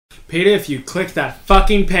Peter, if you click that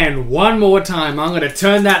fucking pen one more time, I'm gonna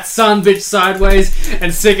turn that son bitch sideways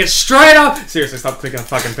and stick it straight up. Seriously, stop clicking the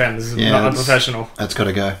fucking pen. This is not unprofessional. That's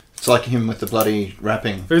gotta go. It's like him with the bloody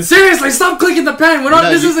rapping. But seriously, stop clicking the pen.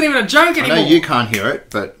 This isn't even a joke anymore. I know you can't hear it,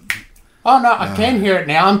 but... Oh, no, I can hear it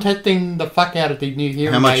now. I'm testing the fuck out of the new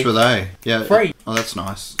hearing How much aids. were they? Yeah, free. Oh, that's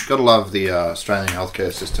nice. Gotta love the Australian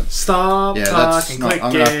healthcare system. Stop fucking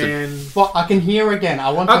clicking. Well, I can hear again.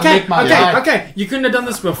 I want to lick my eye. Okay. You couldn't have done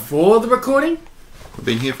this before the recording? We've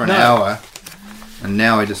been here for an hour, and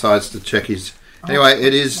now he decides to check his... Anyway,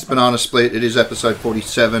 it is Banana Split. It is episode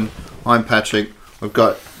 47. I'm Patrick. We've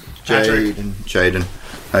got Jaden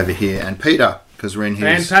over here, and Peter, because we're in here.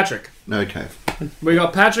 And Patrick. No cave. We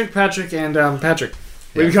got Patrick, and Patrick.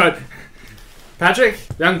 We've got Patrick,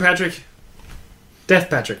 young Patrick, Death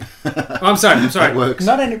Patrick. Oh, I'm sorry. That works.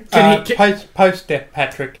 Not any post-death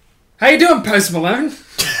Patrick. How you doing, Post Malone?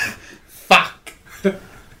 Fuck.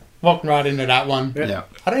 Walking right into that one. Yeah.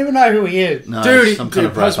 I don't even know who he is. No, Dude, kind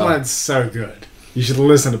of Post Malone's so good. You should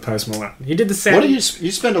listen to Post Malone. He did the same. What do you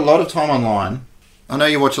spend a lot of time online? I know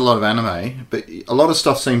you watch a lot of anime, but a lot of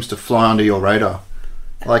stuff seems to fly under your radar.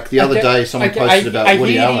 Like the other day, someone posted about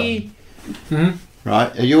Woody Allen.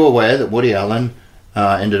 Right? Are you aware that Woody Allen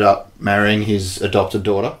ended up marrying his adopted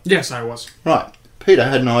daughter? Yes, I was. Right. Peter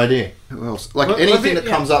had no idea. Who else? Like anything that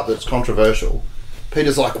comes up that's controversial,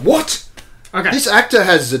 Peter's like, what? Okay. This actor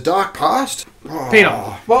has a dark past? Oh. Peter.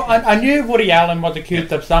 Well, I knew Woody Allen was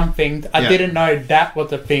accused of something. I didn't know that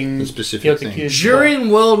was the thing. The specific he was thing. accused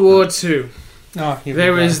During World War II,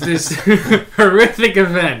 there was this horrific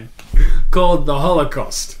event called the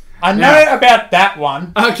Holocaust. I know about that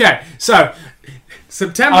one. Okay, so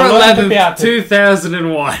September 11th,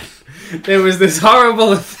 2001. There was this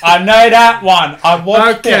horrible... I know that one. I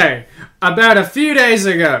watched it. Okay, about a few days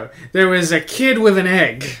ago, there was a kid with an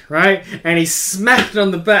egg, right? And he smacked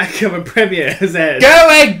on the back of a premier's head. Go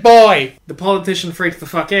Egg Boy! The politician freaked the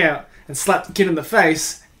fuck out and slapped the kid in the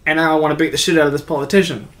face, and now I want to beat the shit out of this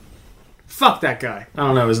politician. Fuck that guy. I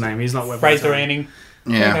don't know his name. He's not worth Fraser Anning.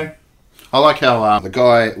 Yeah. Okay. I like how the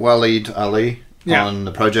guy, Waleed Ali, on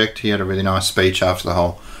the project, he had a really nice speech after the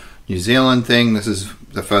whole New Zealand thing. This is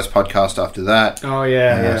the first podcast after that. Oh,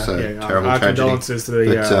 yeah. So terrible Our tragedy. condolences to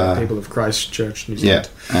the people of Christchurch, New Zealand.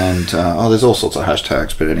 Yeah, and there's all sorts of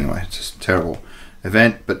hashtags, but anyway, it's just a terrible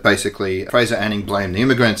event. But basically, Fraser Anning blamed the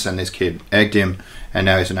immigrants, and this kid egged him, and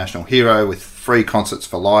now he's a national hero with free concerts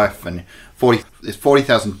for life, and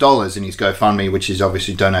 $40,000 in his GoFundMe, which is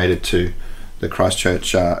obviously donated to the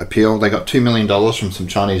Christchurch appeal. They got $2 million from some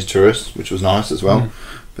Chinese tourists, which was nice as well.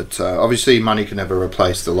 But obviously money can never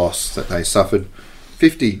replace the loss that they suffered.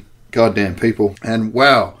 50 goddamn people. And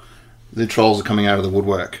wow, the trolls are coming out of the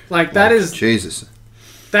woodwork. Jesus.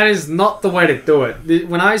 That is not the way to do it.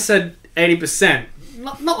 When I said 80%,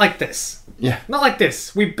 not like this. Yeah. Not like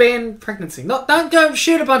this. We ban pregnancy. Don't go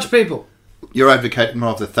shoot a bunch of people. You're advocating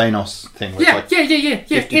more of the Thanos thing. With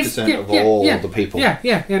 50% of all the people.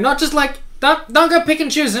 Yeah. Not just like... Don't go pick and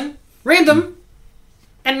choosing. Random.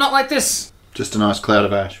 And not like this. Just a nice cloud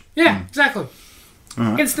of ash. Yeah, exactly.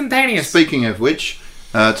 Right. Instantaneous. Speaking of which,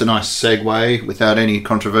 it's a nice segue, without any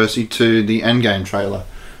controversy, to the Endgame trailer.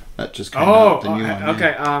 That just came out, the new one.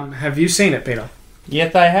 Okay. Have you seen it, Peter?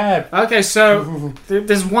 Yes, I have. Okay, so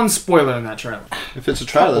there's one spoiler in that trailer. If it's a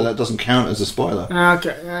trailer, that doesn't count as a spoiler.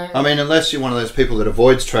 Okay. I mean, unless you're one of those people that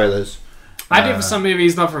avoids trailers. I do for some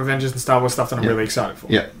movies, not for Avengers and Star Wars stuff that I'm really excited for.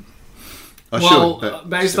 Yeah.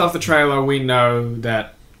 Based off the trailer, we know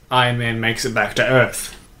that Iron Man makes it back to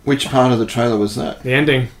Earth. Which part of the trailer was that? The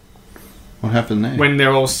ending. What happened there? When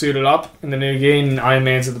they're all suited up in the new gear and Iron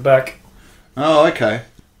Man's at the back. Oh, okay.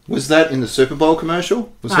 Was that in the Super Bowl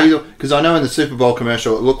commercial? Was he? Because I know in the Super Bowl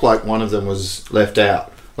commercial it looked like one of them was left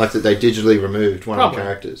out. Like that they digitally removed one of the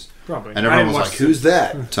characters. Probably. And everyone was like, who's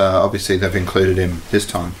that? Obviously they've included him this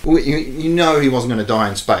time. Well, you know he wasn't going to die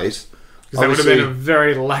in space. Because that would have been a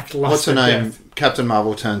very lackluster What's her name? death. Captain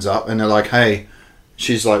Marvel turns up and they're like, hey,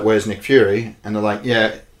 she's like, where's Nick Fury? And they're like,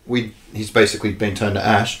 yeah, he's basically been turned to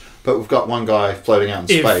ash, but we've got one guy floating out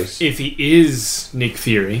in space. If he is Nick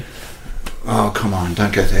Fury. Oh, come on,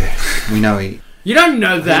 don't go there. We know he... You don't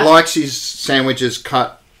know that. He likes his sandwiches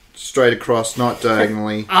cut straight across, not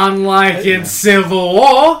diagonally. Unlike in Civil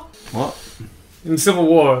War. What? In Civil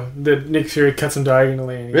War, the Nick Fury cuts him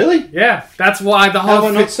diagonally. Really? Yeah, that's why the whole... How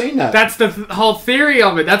have I not seen that? That's the whole theory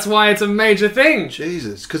of it. That's why it's a major thing.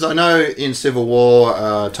 Jesus. Because I know in Civil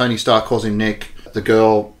War, Tony Stark calls him Nick. The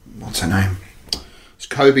girl, what's her name? It's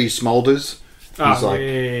Kobe Smulders.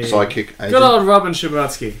 He's psychic agent. Good old Robin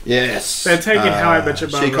Scherbatsky. Yes. They're taking How I Bet Your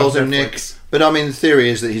Mother. She calls him Nick. But I mean, the theory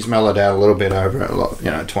is that he's mellowed out a little bit over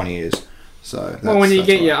 20 years. So Well, when you that's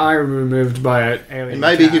get why. your eye removed by an alien And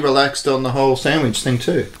maybe cat. he relaxed on the whole sandwich thing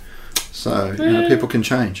too. So people can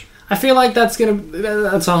change. I feel like that's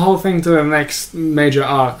a whole thing to the next major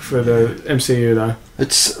arc for the MCU, though.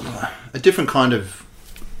 It's a different kind of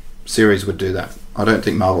series would do that. I don't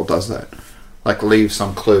think Marvel does that. Like leave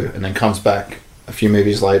some clue and then comes back a few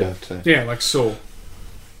movies later to Yeah, like Saw.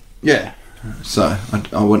 yeah. So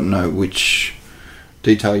I wouldn't know which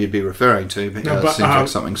detail you'd be referring to, but No, yeah, but, it seems like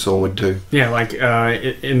something Saw would do. Yeah, like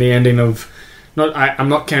in the ending of... I'm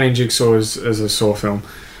not counting Jigsaw as a Saw film,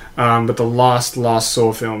 but the last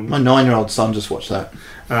Saw film... My 9-year-old son just watched that.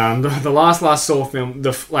 The last Saw film,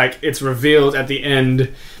 it's revealed at the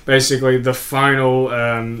end. Basically, the final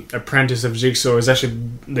apprentice of Jigsaw is actually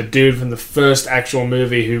the dude from the first actual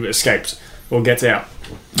movie who escapes or gets out.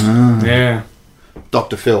 Yeah,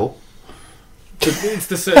 Dr. Phil. it's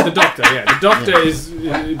the doctor. Yeah, the doctor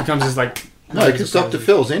it becomes his like. No, because Dr.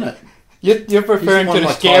 Phil's in it. You're referring one to the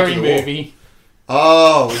like scary tied to the wall. movie.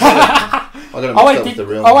 Oh, is it? I got to mix up with the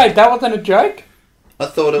real one. That wasn't a joke? I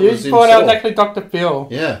thought it You was in thought that was Saw. actually Dr. Phil.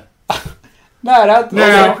 Yeah. No, that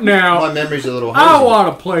was... Now, My memory's a little I hazy.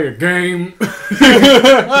 want to play a game.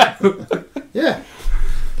 Yeah.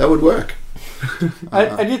 That would work.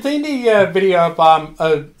 Have you seen the video of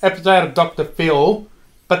an episode of Dr. Phil,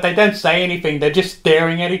 but they don't say anything, they're just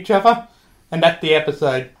staring at each other? And that's the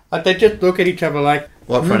episode. Like, they just look at each other like...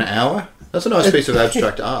 What, for an hour? That's a nice piece of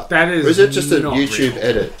abstract art. That is Or is it just a not YouTube real.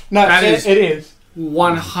 edit? No, That is- it is.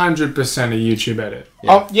 100% a YouTube edit.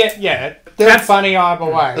 Yeah. Oh, yeah. They're That's- funny either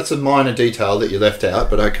way. That's a minor detail that you left out,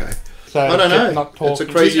 but okay. So I don't just know. Not It's a talking.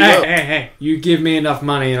 crazy Hey, world. hey! You give me enough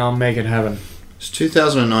money and I'll make it happen. It's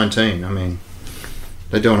 2019. I mean,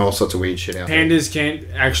 they're doing all sorts of weird shit out there. Pandas can't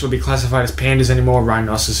actually be classified as pandas anymore.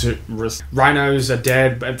 Rhinos are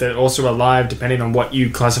dead, but they're also alive, depending on what you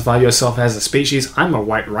classify yourself as a species. I'm a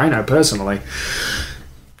white rhino, personally.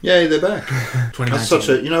 Yay, they're back. 2019. That's such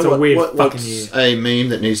a... You know It's a what? weird What's fucking year. a meme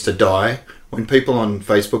that needs to die? When people on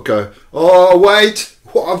Facebook go, oh, wait,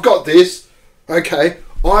 I've got this. Okay,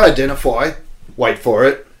 I identify, wait for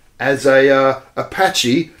it, as a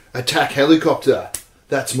Apache attack helicopter.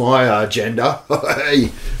 That's my gender. Hey,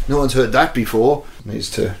 no one's heard that before. Needs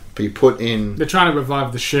to be put in... They're trying to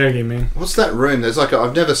revive the Shaggy meme. What's that room? There's like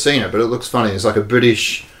I've never seen it, but it looks funny. It's like a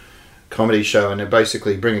British comedy show, and they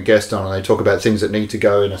basically bring a guest on and they talk about things that need to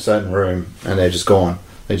go in a certain room, and they're just gone.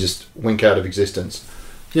 They just wink out of existence.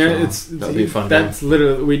 Yeah, So, that'd be a fun That's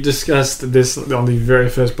literally... We discussed this on the very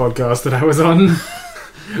first podcast that I was on.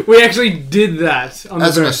 We actually did that. On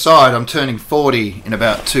As the an very- aside, I'm turning 40 in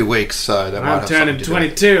about 2 weeks, so that might I'm have turning something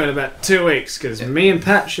to 22 in about 2 weeks, because Yeah. me and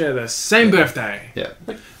Pat share the same birthday. do.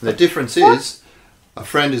 Yeah. The difference is, a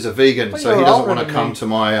friend is a vegan, Well, so he you're doesn't older want to than come me. to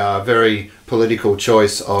my very political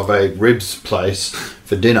choice of a ribs place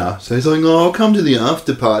for dinner. So he's like, oh, I'll come to the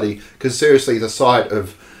after party. Because seriously, the sight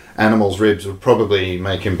of animals' ribs would probably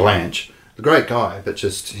make him blanch. A great guy, but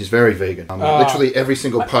just, he's very vegan. Literally every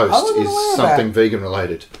single post wasn't aware is of something that. vegan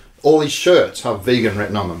related. All his shirts have vegan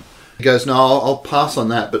written on them. He goes, no, I'll pass on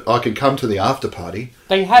that, but I can come to the after party.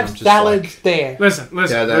 They have I'm just salads like- there. Listen.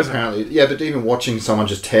 Yeah, they apparently... Yeah, but even watching someone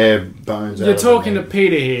just tear bones out You're of talking to them,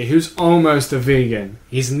 Peter here, who's almost a vegan.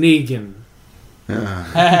 He's Negan.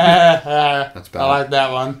 That's bad. I like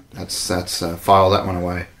that one. That's file that one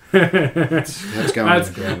away. That's going in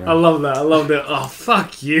the ground. I love that. I love that. Oh,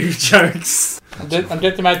 fuck you, jokes. I'm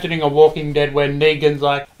just imagining a Walking Dead where Negan's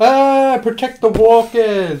like, protect the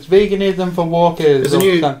walkers, veganism for walkers,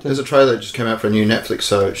 There's a trailer that just came out for a new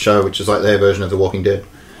Netflix show, which is like their version of The Walking Dead.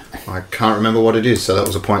 I can't remember what it is, so that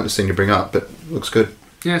was a pointless thing to bring up, but it looks good.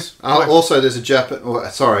 Yes. Also, there's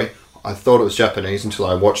a sorry, I thought it was Japanese until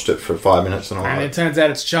I watched it for 5 minutes and I'm And like, it turns out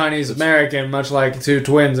it's Chinese American, much like two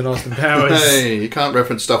twins in Austin Powers. hey, you can't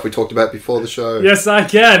reference stuff we talked about before the show. Yes, I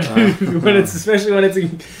can. Especially when it's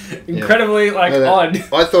incredibly odd.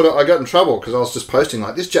 I thought I got in trouble because I was just posting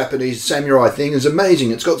like, this Japanese samurai thing is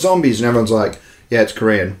amazing. It's got zombies, and everyone's like, yeah, it's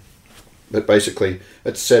Korean. But basically,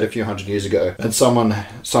 it's set a few hundred years ago, and someone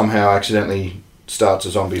somehow accidentally starts a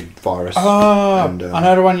zombie virus. Oh, And, I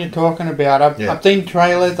know the one you're talking about. I've seen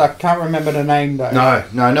trailers. I can't remember the name though.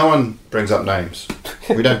 No one brings up names.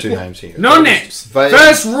 We don't do names here. No They're names. just vague.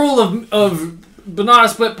 First rule of Banana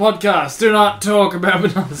Split Podcast. Do not talk about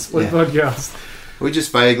Banana Split Podcast. We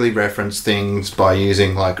just vaguely reference things by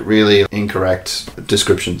using like really incorrect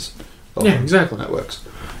descriptions. Yeah, exactly. That works.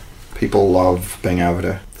 People love being able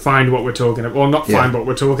to Find what we're talking about. Or not find what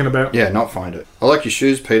we're talking about. Yeah, not find it. I like your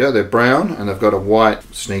shoes, Peter. They're brown and they've got a white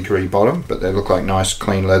sneakery bottom, but they look like nice,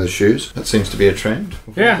 clean leather shoes. That seems to be a trend.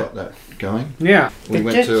 We've all got that going. Yeah. We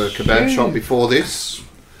went to a kebab shop before this.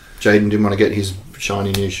 Jaden didn't want to get his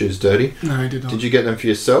shiny new shoes dirty. No, I did not. Did you get them for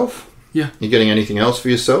yourself? Yeah. You getting anything else for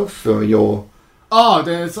yourself for your? Oh,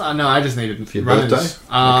 there's no. I just needed For your runners.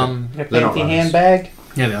 birthday? Your They're not fancy runners. handbag.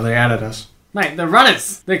 Yeah, they added us. Mate, they're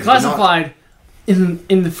runners. They're classified in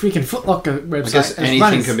the freaking Foot Locker website. I guess as anything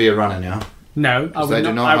runners. can be a runner now. No, I would they not.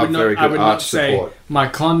 do not I would have not. very I good would arch not say support. my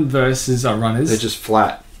Converses are runners. They're just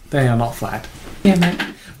flat. They are not flat. Yeah, mate.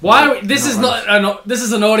 Why? Are we, this is not. This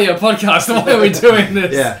is an audio podcast. Why are we doing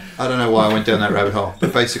this? Yeah, I don't know why I went down that rabbit hole.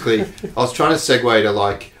 But basically, I was trying to segue to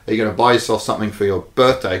like, are you going to buy yourself something for your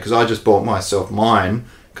birthday? Because I just bought myself mine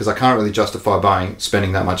because I can't really justify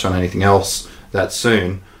spending that much on anything else that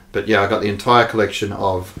soon. But yeah, I got the entire collection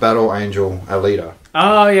of Battle Angel Alita.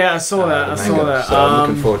 Oh yeah, I saw that. the I saw manga. that. So I'm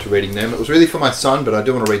looking forward to reading them. It was really for my son, but I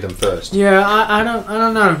do want to read them first. Yeah, I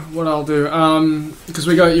don't know what I'll do. Because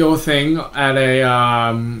we got your thing at a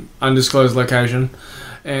undisclosed location,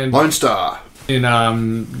 and Lone Star. in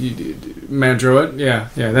Mount Druitt. Yeah,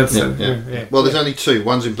 that's it. Yeah. Well, there's only two.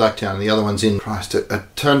 One's in Blacktown and the other one's in Christ. It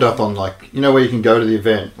turned up on like, you know where you can go to the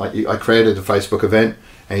event. Like I created a Facebook event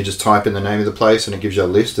and you just type in the name of the place and it gives you a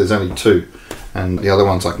list. There's only two. And the other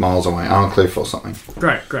one's like miles away, Arncliffe or something.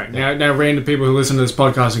 Great. Now random people who listen to this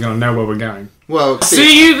podcast are going to know where we're going. Well,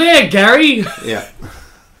 See you there, Gary. yeah.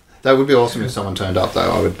 That would be awesome if someone turned up though.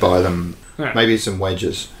 I would buy them Yeah. maybe some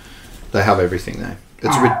wedges. They have everything there.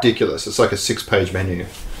 It's ridiculous. It's like a 6-page menu,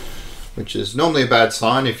 which is normally a bad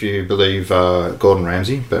sign if you believe Gordon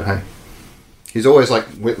Ramsay. But hey, he's always like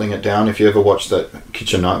whittling it down. If you ever watch that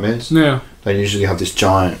Kitchen Nightmares, Yeah. they usually have this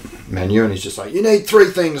giant menu, and he's just like, you need 3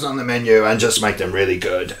 things on the menu and just make them really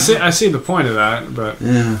good. I see the point of that, but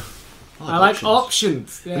Yeah, I like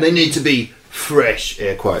options. Yeah. and they need to be fresh,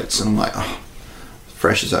 air quotes. And I'm like, oh,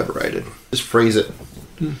 fresh is overrated. Just freeze it.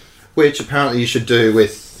 Which apparently you should do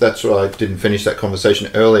with, that's what I didn't finish that conversation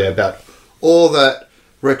earlier about all that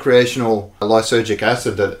recreational lysergic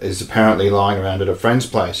acid that is apparently lying around at a friend's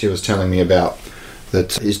place. He was telling me about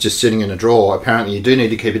that is just sitting in a drawer. Apparently you do need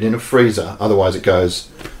to keep it in a freezer, otherwise it goes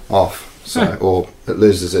off. So, or it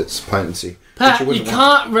loses its potency. Pat, Which you wouldn't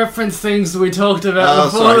want. can't reference things that we talked about Oh,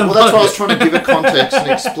 before. sorry. the Well, that's why I was podcast. trying to give it context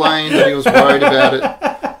and explain that he was worried about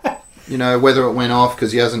it. You know, whether it went off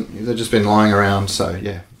because they've just been lying around. So,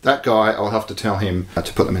 yeah. That guy, I'll have to tell him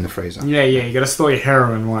to put them in the freezer. Yeah, you got to store your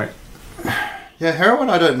heroin, like. Yeah, heroin,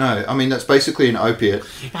 I don't know. I mean, that's basically an opiate.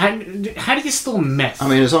 How do you store meth? I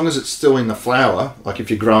mean, as long as it's still in the flower, like if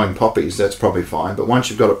you're growing poppies, that's probably fine. But once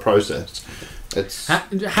you've got it processed, it's...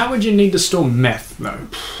 How would you need to store meth, though?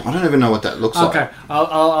 I don't even know what that looks like. Okay,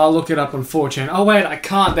 I'll look it up on 4chan. Oh, wait, I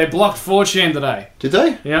can't. They blocked 4chan today. Did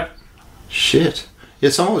they? Yep. Shit. Yeah,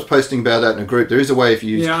 someone was posting about that in a group. There is a way if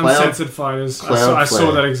you use Yeah, cloud... Uncensored Fighters. I saw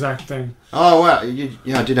Cloudflare. that exact thing. Oh, wow.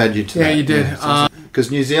 I did add you to that. Yeah, you did. Because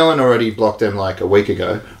New Zealand already blocked them like a week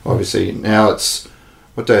ago, obviously. Now it's...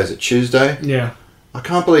 What day is it? Tuesday? Yeah. I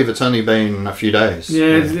can't believe it's only been a few days.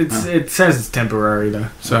 Yeah, it says it's temporary, though.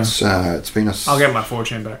 So It's been a... I'll get my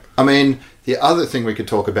 4chan back. I mean, the other thing we could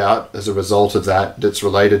talk about as a result of that's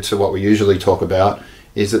related to what we usually talk about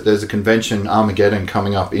is that there's a convention, Armageddon,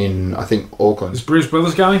 coming up in, I think, Is Auckland. Bruce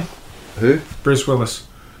Willis going? Who? Bruce Willis.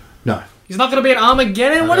 No. He's not going to be at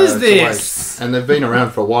Armageddon? What is It's a this? waste. And they've been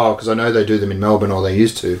around for a while because I know they do them in Melbourne, or they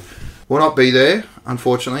used to. Will not be there,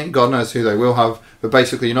 unfortunately. God knows who they will have. But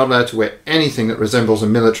basically, you're not allowed to wear anything that resembles a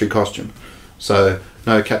military costume. So,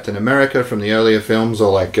 no Captain America from the earlier films,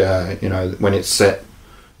 or like, when it's set.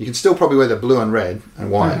 You can still probably wear the blue and red and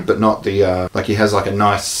white, but not the, like he has like a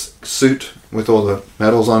nice suit with all the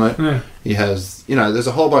medals on it. Yeah. He has, there's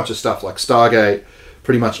a whole bunch of stuff like Stargate,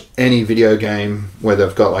 pretty much any video game where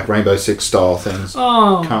they've got like Rainbow Six style things.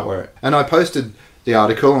 Oh. Can't wear it. And I posted the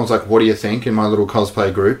article and I was like, what do you think, in my little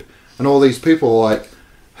cosplay group? And all these people were like,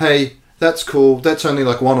 hey, that's cool. That's only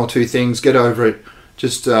like 1 or 2 things. Get over it.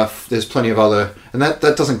 Just, there's plenty of other... And that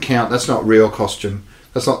doesn't count. That's not real costume.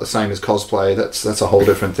 That's not the same as cosplay. That's a whole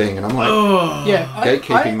different thing. And I'm like, Yeah,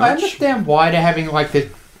 Gatekeeping I much? understand why they're having like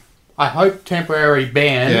this, I hope, temporary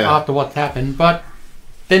ban Yeah. after what's happened, but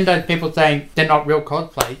then those people saying they're not real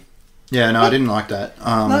cosplay. yeah, no, I didn't like that.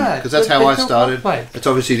 No, Because that's they're how I still started. cosplay. It's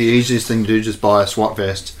obviously the easiest thing to do. Just buy a SWAT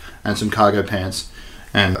vest and some cargo pants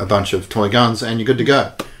and a bunch of toy guns and you're good to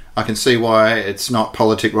go. I can see why it's not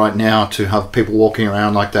politic right now to have people walking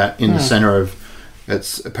around like that in the centre of...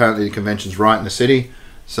 It's apparently the convention's right in the city,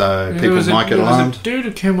 so people might get There alarmed. was a dude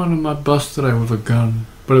who came onto my bus today with a gun,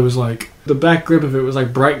 but it was like the back grip of it was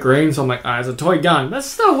like bright green. So I'm like, it's a toy gun. That's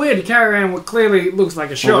so weird to carry around what clearly looks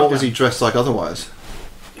like a shotgun. Well, what was he dressed like otherwise?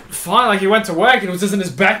 Fine, like he went to work and it was just in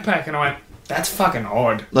his backpack, and I went, that's fucking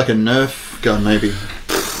odd. Like a Nerf gun, maybe.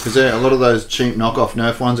 Because a lot of those cheap knockoff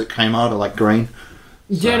Nerf ones at Kmart are like green.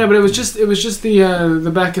 Yeah, no, but it was just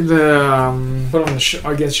the back of the put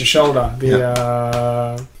on against your shoulder,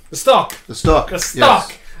 the stock. The stock.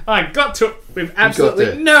 Yes. I got to it with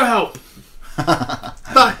absolutely no help.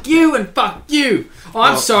 Fuck you and fuck you. Oh,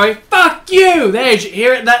 I'm sorry. Fuck you. There, did you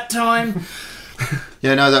hear it that time?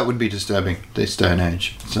 Yeah, no, that would be disturbing this day and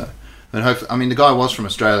age. So, but hopefully, I mean, the guy was from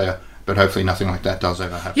Australia, but hopefully nothing like that does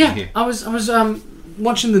ever happen here. I was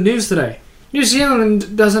watching the news today. New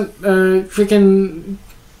Zealand doesn't freaking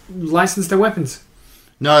license their weapons.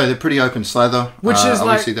 No, they're pretty open slather. Which is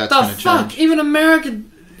obviously like, that's the going to fuck? change. Even America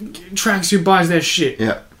Tracksuit buys their shit.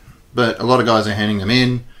 Yeah, but a lot of guys are handing them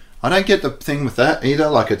in. I don't get the thing with that either.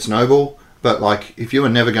 Like, it's noble, but like, if you were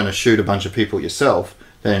never going to shoot a bunch of people yourself,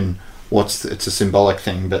 then it's a symbolic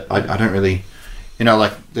thing. But I don't really,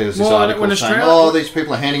 like, there's this article saying, these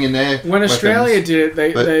people are handing in their When weapons. Australia did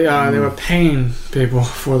it, they were paying people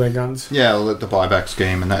for their guns. Yeah, well, the buyback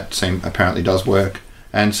scheme, and that apparently does work.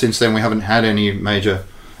 And since then, we haven't had any major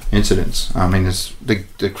incidents. I mean,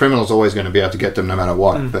 the criminal's always going to be able to get them no matter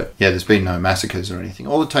what. But yeah, there's been no massacres or anything.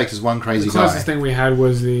 All it takes is one crazy guy. The closest thing we had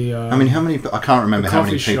was the. I mean, I can't remember how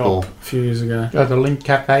many people. Shop a few years ago. The Link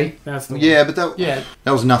Cafe. That's the yeah, but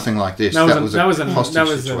that was nothing like this. That was a hostage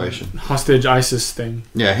situation. A hostage ISIS thing.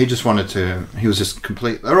 Yeah, he just wanted to. He was just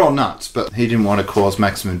complete. They're all nuts, but he didn't want to cause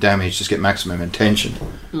maximum damage. Just get maximum attention.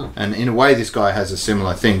 And in a way, this guy has a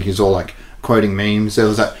similar thing. He's all like quoting memes. There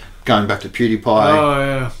was that. Going back to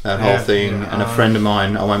PewDiePie, that whole thing, and a friend of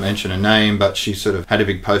mine, I won't mention her name, but she sort of had a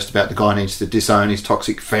big post about the guy needs to disown his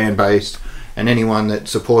toxic fan base, and anyone that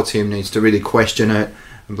supports him needs to really question it,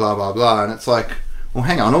 and blah blah blah. And it's like, well,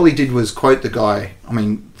 hang on, all he did was quote the guy. I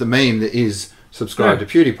mean, the meme that is subscribe to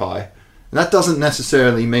PewDiePie, and that doesn't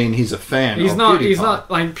necessarily mean he's a fan. He's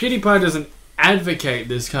not like PewDiePie doesn't advocate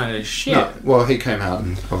this kind of shit. No, well, he came out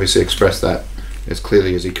and obviously expressed that as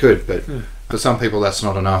clearly as he could, but. For some people, that's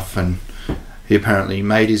not enough, and he apparently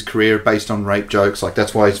made his career based on rape jokes. Like,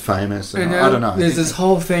 that's why he's famous. And I don't know. There's this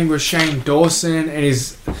whole thing with Shane Dawson, and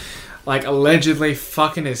he's like allegedly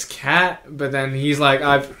fucking his cat, but then he's like,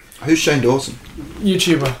 Who's Shane Dawson?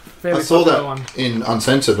 YouTuber. I saw that in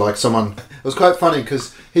Uncensored. Like, someone. It was quite funny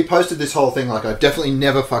because he posted this whole thing like, I definitely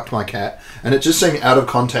never fucked my cat, and it just seemed out of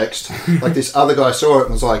context. Like, this other guy saw it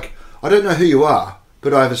and was like, I don't know who you are.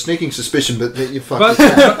 But I have a sneaking suspicion that you fucked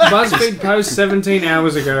BuzzFeed post 17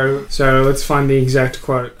 hours ago, so let's find the exact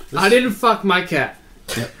quote. I didn't fuck my cat.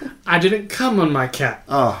 Yep. I didn't come on my cat.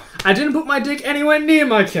 Oh. I didn't put my dick anywhere near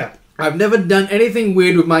my cat. I've never done anything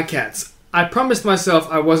weird with my cats. I promised myself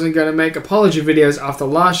I wasn't going to make apology videos after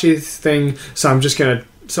last year's thing, so I'm just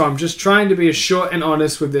trying to be as short and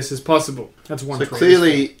honest with this as possible. That's one. So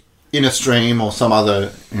clearly, in a stream or some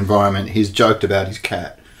other environment, he's joked about his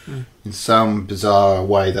cat. In some bizarre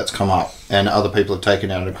way that's come up, and other people have taken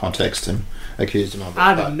it out of context and accused him of it.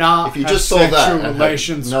 I did not if you have just saw sexual that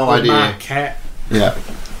relations no with idea. my cat. Yeah.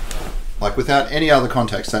 Like, without any other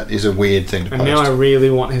context, that is a weird thing to post. And now I really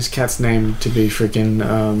want his cat's name to be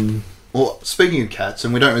freaking... Well, speaking of cats,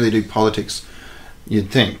 and we don't really do politics, you'd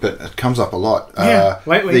think, but it comes up a lot.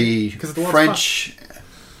 Lately. The French,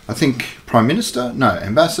 I think, Prime Minister? No,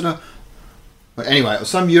 Ambassador? But anyway, it was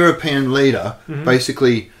some European leader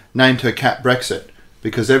basically named her cat Brexit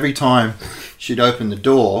because every time she'd open the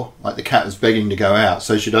door, like the cat was begging to go out,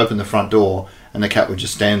 so she'd open the front door and the cat would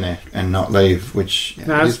just stand there and not leave, which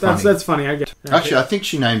is funny. That's funny, I get it. Actually, I think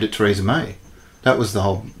she named it Theresa May. That was the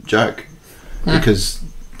whole joke. Because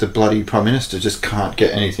the bloody Prime Minister just can't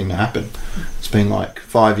get anything to happen. It's been like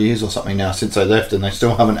 5 years or something now since they left, and they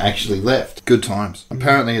still haven't actually left. Good times.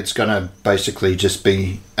 Apparently it's going to basically just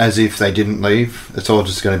be as if they didn't leave. It's all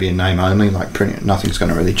just going to be a name only, like nothing's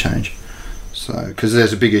going to really change. So, because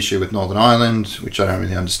there's a big issue with Northern Ireland, which I don't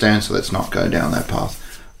really understand, so let's not go down that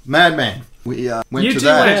path. Madman. We went you to two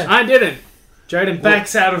that. went. I didn't. Jaden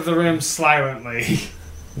backs out of the room silently.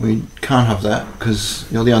 We can't have that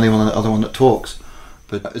because you're the other one that talks.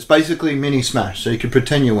 But it's basically mini Smash, so you could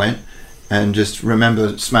pretend you went and just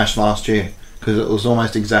remember Smash last year because it was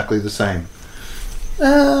almost exactly the same.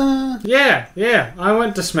 Yeah, I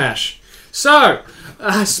went to Smash. So,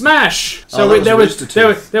 Smash. So there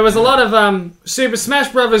was a lot of Super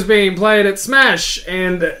Smash Brothers being played at Smash,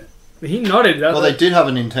 and he nodded. Well, they did have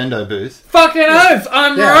a Nintendo booth. Fucking oath,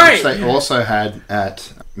 I'm right. Which they also had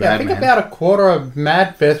at Madman. I think about a quarter of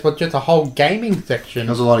MadFest was just a whole gaming section.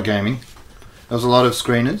 There was a lot of gaming. There was a lot of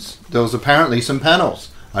screeners. There was apparently some panels.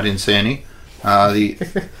 I didn't see any.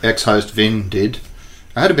 The ex-host Vin did.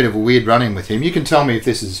 I had a bit of a weird run-in with him. You can tell me if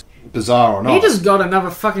this is bizarre or not. He just got another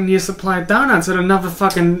fucking year's supply of donuts at another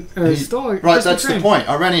fucking store. Right, that's the point.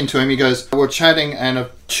 I ran into him. He goes, we're chatting, and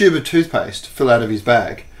a tube of toothpaste fell out of his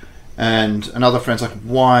bag. And another friend's like,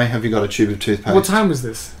 why have you got a tube of toothpaste? What time was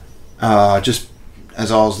this? Just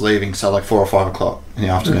as I was leaving, so like 4 or 5 o'clock in the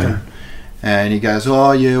afternoon. Okay. And he goes,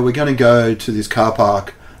 oh yeah, we're going to go to this car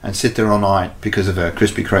park and sit there all night because of a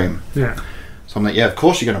Krispy Kreme. Yeah. So I'm like, yeah, of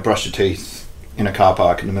course you're going to brush your teeth in a car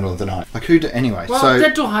park in the middle of the night. Like, anyway. Well, so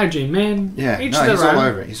dental hygiene, man. yeah, Each no, to their he's own. all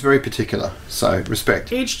over it. He's very particular, so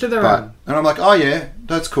respect. Each to their But own. and I'm like, oh yeah,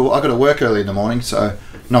 that's cool. I got to work early in the morning, so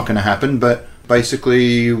not going to happen. But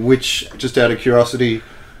basically, just out of curiosity,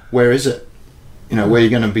 where is it? You know, where you're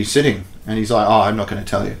going to be sitting? And he's like, oh, I'm not going to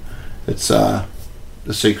tell you. It's the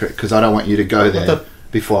secret because I don't want you to go there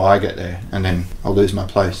before I get there, and then I'll lose my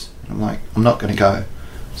place. And I'm like, I'm not going to go.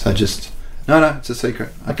 So just no, it's a secret.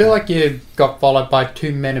 I feel like you got followed by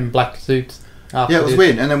 2 men in black suits. After Yeah, it was this.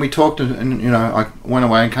 weird. And then we talked, and you know, I went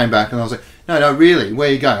away and came back, and I was like, no, really,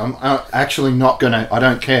 where you going? I'm actually not gonna. I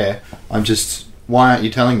don't care. I'm just. Why aren't you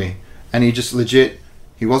telling me? And he just legit.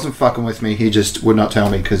 He wasn't fucking with me. He just would not tell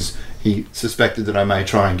me because he suspected that I may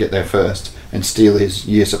try and get there first and steal his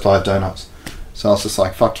year supply of donuts. So I was just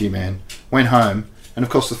like, fuck you, man. Went home, and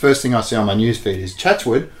of course, the first thing I see on my newsfeed is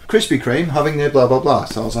Chatswood Krispy Kreme having their blah blah blah.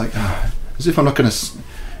 So I was like, as if I'm not gonna.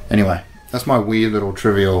 Anyway, that's my weird little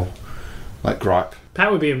trivial, like, gripe.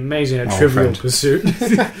 Pat would be amazing at Oh, Trivial friend. Pursuit.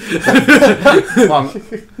 Well, I'm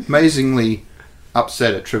amazingly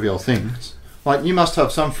upset at trivial things. Like, you must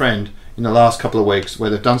have some friend in the last couple of weeks where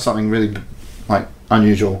they've done something really, like,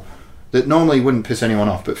 unusual that normally wouldn't piss anyone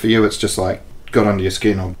off, but for you it's just like got under your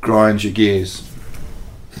skin or grinds your gears.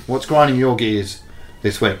 What's grinding your gears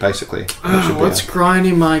this week, basically? That should be What's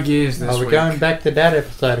grinding my gears this Are we week? going back to that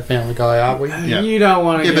episode of Family Guy, are we? Yeah. You don't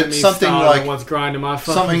want to Yeah, get but me something started like- on what's grinding my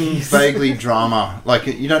fucking something gears. vaguely drama. Like,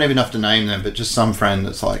 you don't even have to name them, but just some friend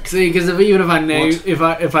that's like, See, because even if I name,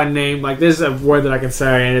 What? if I name, like, there's a word that I can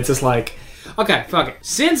say, and it's just like, okay, fuck it.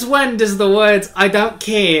 Since when does the words "I don't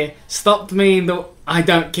care" stop meaning the "I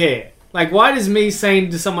don't care"? Like, why does me saying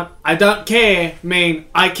to someone "I don't care" mean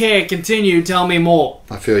 "I care"? Continue, tell me more.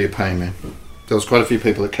 I feel your pain, man. There was quite a few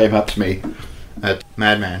people that came up to me at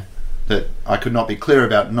Madman that I could not be clear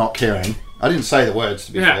about not caring. I didn't say the words,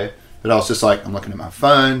 to be Yeah. fair, but I was just like, I'm looking at my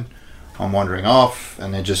phone, I'm wandering off,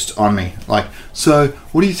 and they're just on me. Like, so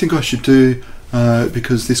what do you think I should do?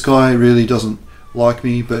 Because this guy really doesn't like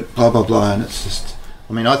me, but blah blah blah. And it's just,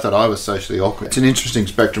 I mean, I thought I was socially awkward. It's an interesting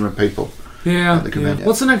spectrum of people. Yeah. At the convention.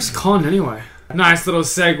 What's the next con anyway? Nice little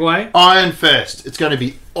segue. Iron Fest. It's going to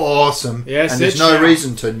be awesome. Yes, and there's it no shall.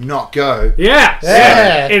 reason to not go. Yeah.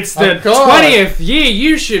 Yeah, It's the of course. 20th year.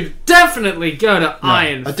 You should definitely go to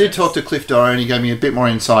Iron I did Fest. talk to Cliff Doran. He gave me a bit more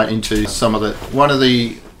insight into some of the. One of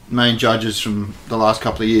the main judges from the last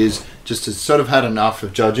couple of years just has sort of had enough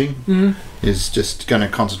of judging. Mhm. Is just going to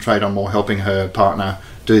concentrate on more helping her partner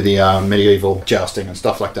do the medieval jousting and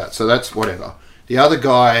stuff like that. So that's whatever. The other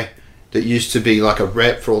guy that used to be like a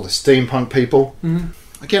rep for all the steampunk people.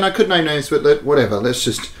 Again, I could name names, but whatever. Let's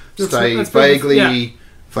just stay let's vaguely, build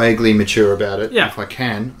vaguely mature about it. Yeah. If I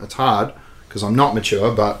can. It's hard because I'm not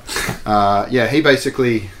mature, but yeah, he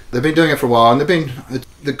basically, they've been doing it for a while, and they've been,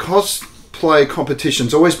 the cosplay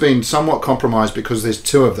competition's always been somewhat compromised because there's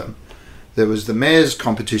two of them. There was the mayor's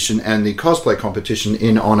competition and the cosplay competition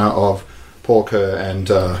in honour of Paul Kerr and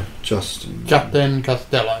Justin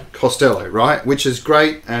Costello, right? Which is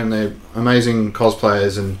great, and they're amazing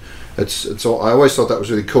cosplayers, and it's all, I always thought that was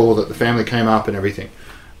really cool that the family came up and everything.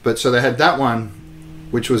 But so they had that one,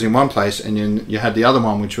 which was in one place, and then you had the other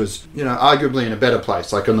one, which was, you know, arguably in a better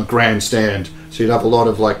place, like on the grandstand. So you'd have a lot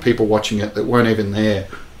of like people watching it that weren't even there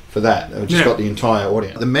for that. They just got the entire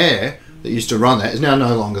audience. The mayor that used to run that is now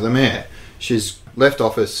no longer the mayor. She's left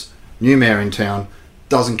office, new mayor in town,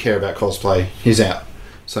 doesn't care about cosplay, he's out.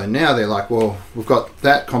 So now they're like, well, we've got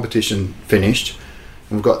that competition finished,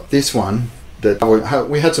 and we've got this one that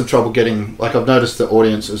we had some trouble getting. Like, I've noticed the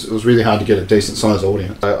audience, it was really hard to get a decent sized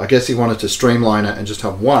audience. So I guess he wanted to streamline it and just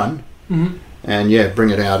have one, and yeah, bring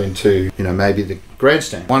it out into, you know, maybe the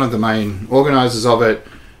grandstand. One of the main organisers of it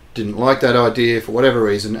didn't like that idea for whatever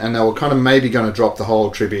reason, and they were kind of maybe going to drop the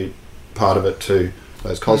whole tribute part of it to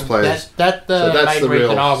those cosplayers. That's the So that's main the reason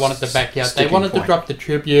real I wanted to back you out. They sticking wanted to point. drop the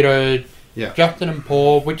tribute to Yeah. Justin and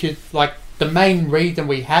Paul, which is like the main reason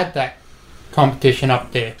we had that competition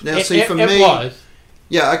up there. Now, it, see, it, for it me- was.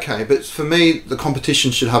 Yeah, okay, but for me, the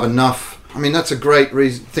competition should have enough. I mean, that's a great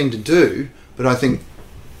thing to do, but I think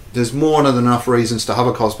there's more than enough reasons to have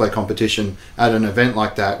a cosplay competition at an event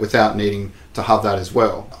like that without needing to have that as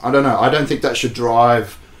well. I don't know. I don't think that should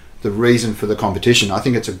drive the reason for the competition. I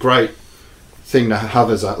think it's a great thing to have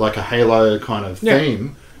as like a Halo kind of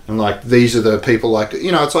theme, and like these are the people, like,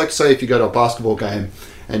 you know, it's like, say if you go to a basketball game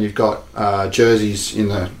and you've got jerseys in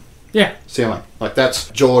the Yeah. ceiling. Like that's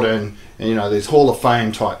Jordan, and you know, there's Hall of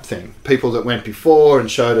Fame type thing. People that went before and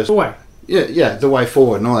showed us The way. yeah, the way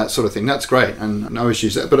forward and all that sort of thing. That's great, and no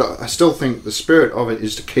issues there. But I still think the spirit of it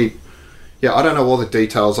is to keep. Yeah, I don't know all the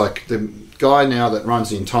details. Like the guy now that runs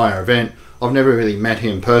the entire event, I've never really met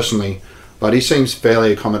him personally, but he seems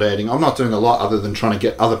fairly accommodating. I'm not doing a lot other than trying to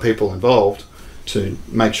get other people involved to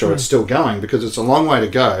make sure it's still going, because it's a long way to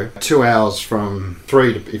go. 2 hours from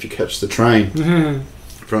 3 to, if you catch the train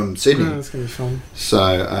from Sydney. That's going to be fun.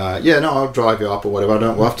 So, yeah, no, I'll drive you up or whatever.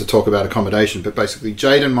 We'll have to talk about accommodation, but basically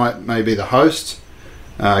Jaden may be the host,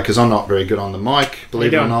 because I'm not very good on the mic,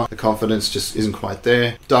 believe it or not. The confidence just isn't quite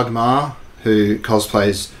there. Doug Marr, who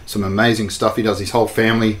cosplays some amazing stuff. He does his whole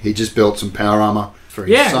family. He just built some power armor for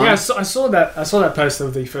his son. Yeah, I saw that. I saw that post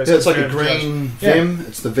of the first. Yeah, it's like a green Vim.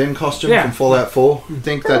 It's the Vim costume from Fallout 4. I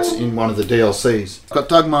think that's in one of the DLCs. I've got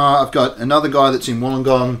Doug Marr. I've got another guy that's in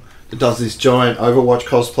Wollongong that does this giant Overwatch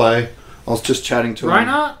cosplay. I was just chatting to him.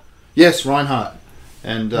 Reinhardt? Yes, Reinhardt.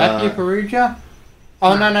 And Matthew Perugia?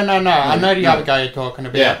 Oh, no. I know the other guy you're talking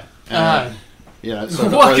about. Yeah. Yeah, so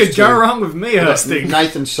What could go wrong with me hosting?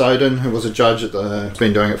 Nathan Soden, who was a judge at has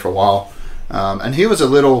been doing it for a while, and he was a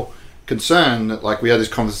little concerned that, like, we had this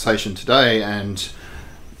conversation today, and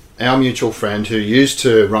our mutual friend who used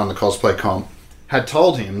to run the cosplay comp had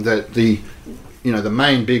told him that the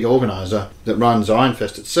main big organizer that runs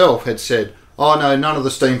Ironfest itself had said, oh no, none of the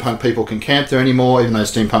steampunk people can camp there anymore, even though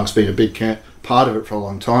steampunk's been a big part of it for a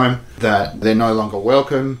long time, that they're no longer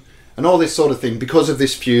welcome. And all this sort of thing, because of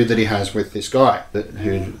this feud that he has with this guy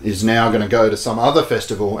who is now going to go to some other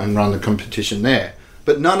festival and run the competition there.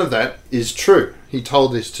 But none of that is true. He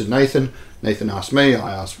told this to Nathan. Nathan asked me.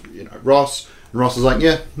 I asked Ross. And Ross was like,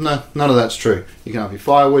 yeah, no, none of that's true. You can have your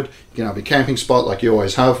firewood. You can have your camping spot like you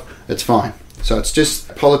always have. It's fine. So it's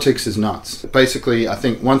just, politics is nuts. Basically, I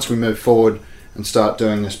think once we move forward and start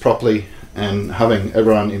doing this properly and having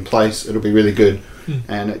everyone in place, it'll be really good.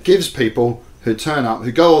 And it gives people who turn up,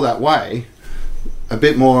 who go all that way, a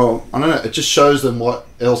bit more, I don't know, it just shows them what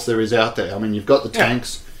else there is out there. I mean, you've got the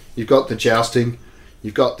tanks, you've got the jousting,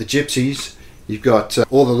 you've got the gypsies, you've got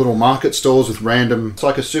all the little market stalls with random, it's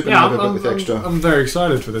like a supernova but with extra. I'm very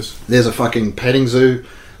excited for this. There's a fucking petting zoo,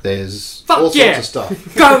 there's all sorts of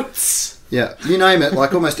stuff. Goats! Yeah, you name it,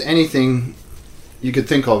 like almost anything you could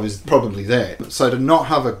think of is probably there. So to not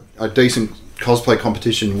have a decent cosplay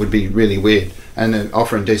competition would be really weird. And they're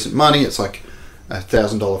offering decent money, it's like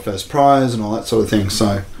 $1,000 first prize and all that sort of thing.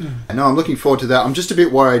 So I know I'm looking forward to that. I'm just a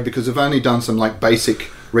bit worried because I've only done some like basic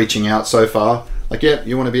reaching out so far. Like, yeah,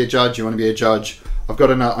 you want to be a judge, I've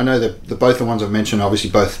got enough. I know that both the ones I've mentioned are obviously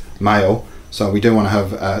both male, so we do want to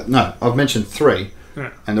have no, I've mentioned 3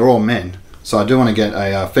 and they're all men, so I do want to get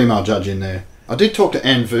a female judge in there. I did talk to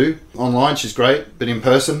Anne Vu online, she's great, but in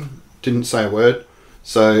person didn't say a word.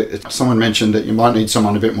 So someone mentioned that you might need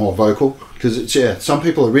someone a bit more vocal, because it's some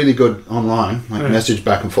people are really good online, like message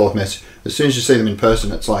back and forth message. As soon as you see them in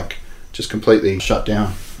person, it's like just completely shut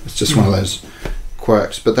down. It's just one of those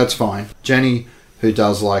quirks, but that's fine. Jenny, who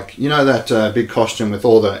does like, that big costume with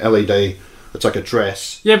all the LED, it's like a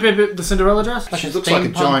dress. Yeah, the Cinderella dress? Like she looks like a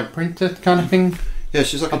giant princess kind of thing. Yeah,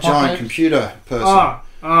 she's like a giant computer person.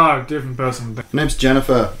 Oh, different person. Her name's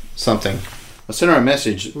Jennifer something. I sent her a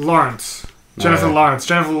message. Lawrence. Jennifer Lawrence.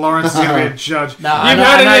 Jennifer Lawrence is going to be a judge. No, You've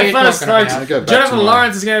heard it here first, folks. Jennifer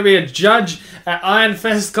Lawrence is going to be a judge at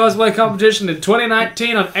Ironfest Cosplay Competition in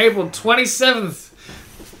 2019 on April 27th.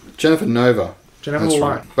 Jennifer Nova. Jennifer That's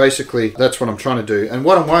Lawrence. right. Basically, that's what I'm trying to do. And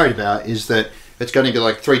what I'm worried about is that it's going to be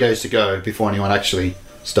like 3 days to go before anyone actually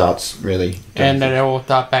starts really. And then they'll all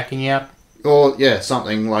start backing out. Or, yeah,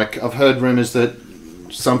 something like I've heard rumours that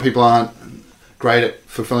some people aren't great at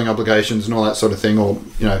fulfilling obligations and all that sort of thing, or,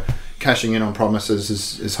 cashing in on promises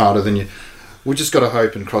is harder than you. We just got to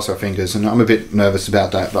hope and cross our fingers, and I'm a bit nervous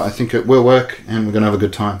about that, but I think it will work and we're going to have a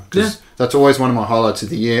good time. Because that's always one of my highlights of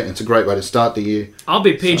the year, and it's a great way to start the year. I'll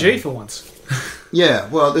be PG for once. Yeah,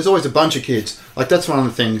 well, there's always a bunch of kids. Like, that's one of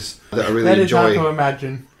the things that I really enjoy. That is hard to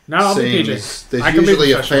imagine. No, I'll be PG. There's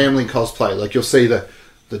usually a family cosplay. Like, you'll see the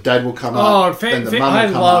dad will come up, then the mum will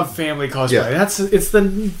come up. I love family cosplay. Yeah. It's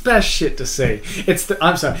the best shit to see. It's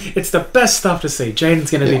the best stuff to see.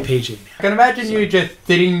 Jaden's going to be PG. I can imagine you just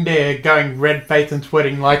sitting there going red face and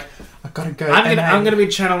sweating like, I've got to go. I'm going to be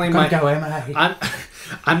channeling my.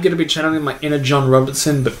 I'm going to be channeling my inner John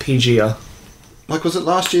Robertson, but PGer. Like, was it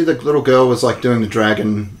last year the little girl was like doing the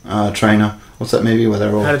dragon trainer? What's that movie where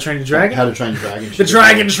they're all... How to Train Your Dragon? How to Train Your Dragon. The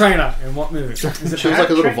Dragon Trainer. In what movie? She was like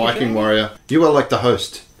a little Viking warrior. You were like the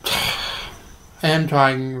host. I am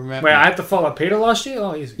trying to remember. Wait, I had to follow Peter last year?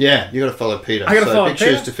 Oh, easy. Yeah, you got to follow Peter. I got to follow big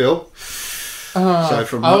Peter? shoes to fill. So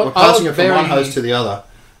from passing it from one host to the other.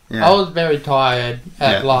 Yeah. I was very tired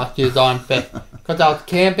at last year's Iron Fest because I was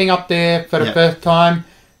camping up there for the first time.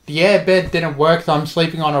 The airbed didn't work, so I'm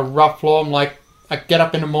sleeping on a rough floor. I'm like, I get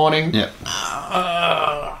up in the morning. Yeah.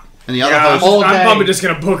 And the other host... I'm probably just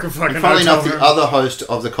going to book a fucking Funnily enough, hotel the other host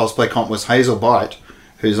of the cosplay comp was Hazel Byte,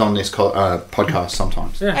 who's on this podcast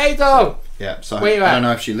sometimes. Yeah. Hazel! Yeah, so Where you I at? don't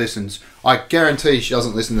know if she listens. I guarantee she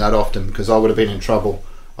doesn't listen that often because I would have been in trouble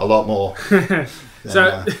a lot more.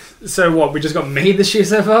 So what? We just got me this year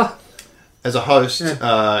so far? As a host,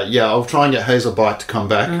 I'll try and get Hazel Byte to come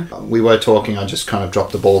back. We were talking, I just kind of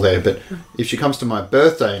dropped the ball there, but if she comes to my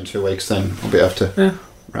birthday in 2 weeks, then I'll be able to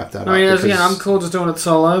wrap that up. I mean, again, I'm cool just doing it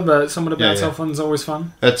solo, but someone to bounce off on is always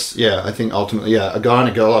fun. That's, I think ultimately, a guy and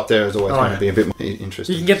a girl up there is always going to be a bit more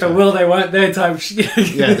interesting. You can get the will they won't there type shit.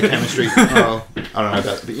 Yeah, the chemistry. I don't know about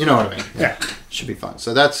that, but you know what I mean. Yeah. Should be fun.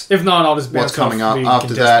 So that's if not, I'll just what's coming up.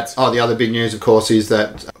 After that, the other big news, of course, is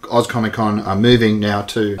that Oz Comic Con are moving now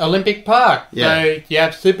to Olympic Park. Yeah. So you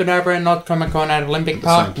have Supernova and Oz Comic Con at Olympic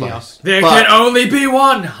Park same now. place. There But can only be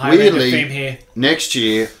one. weirdly, theme here. next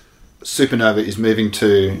year, Supernova is moving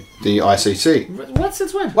to the ICC. What?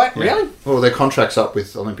 Since when? What, really? Well, their contract's up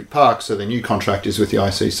with Olympic Park, so their new contract is with the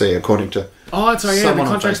ICC, according to... Oh, it's the someone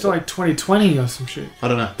on contract's to Facebook. like 2020 or some shit. I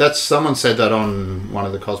don't know. That's someone said that on one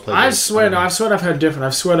of the cosplay. I groups. swear, don't know. I've heard different.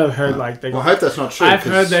 I've swear I've heard like they Well, got. I hope that's not true. I've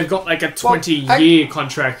 'cause- heard they've got like a 20-year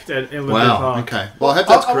contract at Olympic Wow. Park. Okay. Well, I hope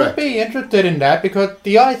that's I would correct. be interested in that because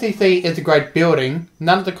the ICC is a great building.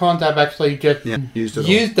 None of the cons have actually just Used it.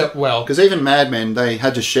 used it well. Because even Mad Men, they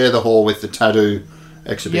had to share the hall with the tattoo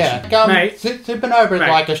exhibition. Yeah, Mate. Supernova is Mate.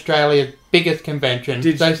 like Australia's biggest convention.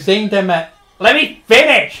 Did So you- seeing them at... Let me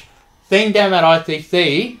finish! Seeing them at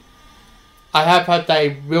ICC, I have hope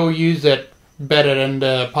they will use it better than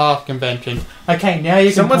the past conventions. Okay, now you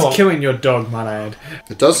can Someone's talk. killing your dog, might I add.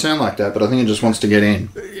 It does sound like that, but I think it just wants to get in.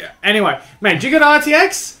 Yeah. Anyway, man, did you get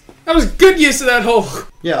RTX? That was good use of that hall.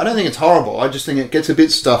 Yeah, I don't think it's horrible. I just think it gets a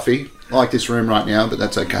bit stuffy, like this room right now, but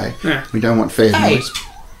that's okay. Yeah. We don't want fair Hey. noise.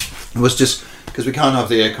 It was just because we can't have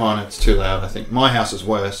the aircon, it's too loud, I think. My house is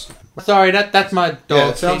worse. Sorry, that's my dog. Yeah,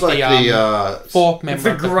 it sounds like the... fourth It's member.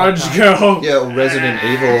 the of the Grudge podcast. Girl. yeah, or Resident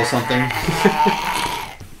Evil or something.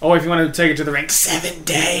 Oh, if you want to take it to the rank, 7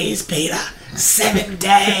 days, Peter. 7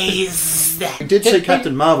 days. We did see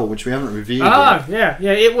Captain Marvel, which we haven't reviewed Ah, yeah,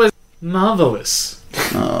 it was marvelous. yet.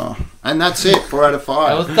 Oh. And that's it, 4 out of It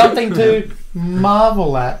 5. was something to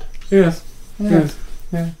marvel at. Yes. Yes.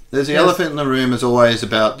 There's the elephant in the room, as always,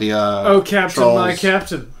 about the Oh, Captain, trolls my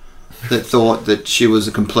Captain. that thought that she was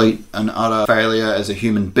a complete and utter failure as a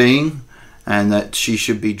human being, and that she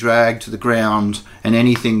should be dragged to the ground, and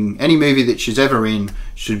any movie that she's ever in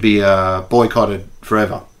should be boycotted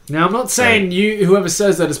forever. Now, I'm not saying whoever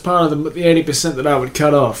says that is part of the 80% that I would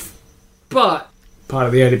cut off, but part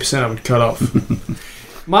of the 80% I would cut off.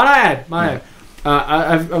 Might I add.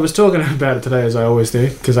 I was talking about it today, as I always do,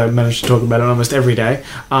 because I managed to talk about it almost every day.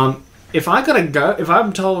 If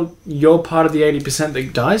I'm told you're part of the 80%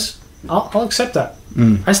 that dies, I'll accept that.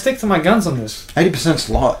 I stick to my guns on this. 80%'s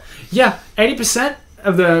a lot. Yeah, 80%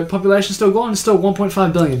 of the population still gone, it's still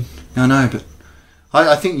 1.5 billion. I know, but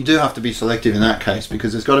I think you do have to be selective in that case,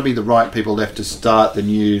 because there's got to be the right people left to start the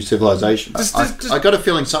new civilization. I got a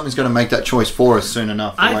feeling something's going to make that choice for us soon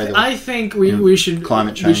enough. I think we should...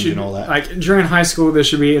 climate change and all that. Like, during high school, there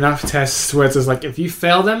should be enough tests where it's just like, if you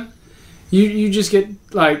fail them, you just get,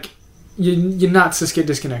 like... Your nuts just get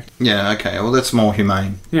disconnected. Yeah, okay. Well, that's more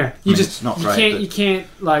humane. Yeah, it's not great, You can't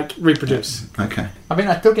like reproduce. Okay. I mean,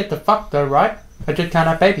 I still get the fuck though, right? I just can't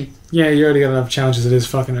have babies. Yeah, you already got enough challenges. It is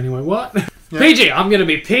fucking anyway. What? Yeah. PG. I'm gonna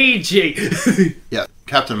be PG. Yeah,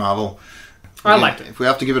 Captain Marvel. I liked it. If we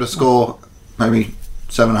have to give it a score, maybe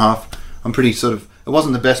 7.5. I'm pretty sort of... It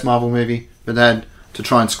wasn't the best Marvel movie, but they had to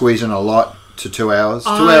try and squeeze in a lot to 2 hours. 2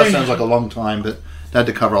 hours sounds like a long time, but they had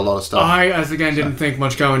to cover a lot of stuff. I, as again, didn't think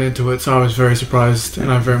much going into it, so I was very surprised, and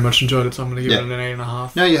I very much enjoyed it. So I'm gonna give it an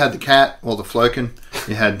 8.5. No, you had the cat, or the Floken.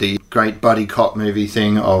 You had the great buddy cop movie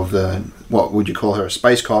thing of the... What would you call her? A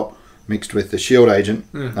space cop mixed with the S.H.I.E.L.D. agent,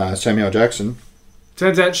 Samuel Jackson.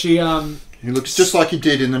 Turns out she Who looks just like he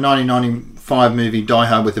did in the 1995 movie Die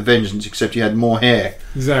Hard with a Vengeance, except he had more hair.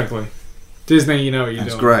 exactly. Disney, you know what you're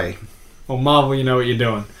It's doing. grey. Or Marvel, you know what you're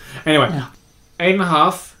doing. Anyway,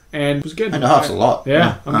 8.5, and it was good. 8.5's a lot.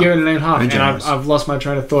 Yeah, I'm giving it an 8.5, very and generous. I've lost my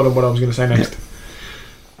train of thought of what I was going to say next.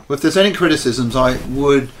 Well, if there's any criticisms, I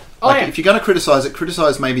would... If you're going to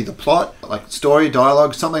criticise maybe the plot, like story,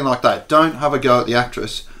 dialogue, something like that. Don't have a go at the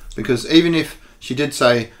actress, because even if she did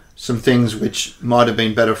say some things which might have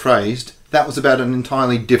been better phrased, that was about an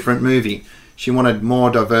entirely different movie. She wanted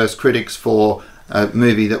more diverse critics for a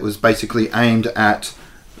movie that was basically aimed at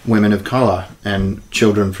women of colour and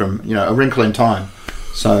children from, A Wrinkle in Time.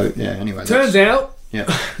 So, yeah, anyway. Turns out, yeah.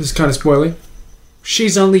 this is kind of spoiling,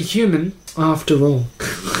 she's only human after all.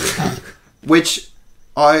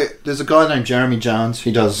 There's a guy named Jeremy Jones.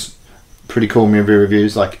 He does pretty cool movie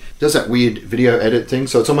reviews. Does that weird video edit thing.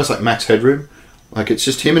 So it's almost like Max Headroom. It's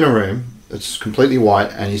just him in a room. It's completely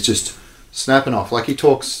white, and he's just snapping off. He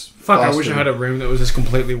talks. Fuck! I wish I had a room that was just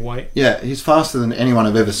completely white. Yeah, he's faster than anyone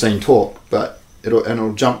I've ever seen talk. But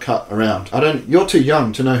it'll jump cut around. You're too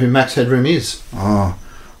young to know who Max Headroom is. Oh,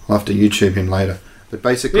 I'll have to YouTube him later. But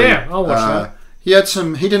basically, yeah, I'll watch that.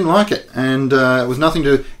 He didn't like it, and it was nothing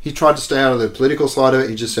to. He tried to stay out of the political side of it.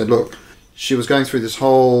 He just said, look, she was going through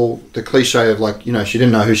the cliche of she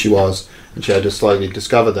didn't know who she was, and she had to slowly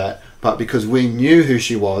discover that. But because we knew who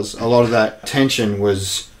she was, a lot of that tension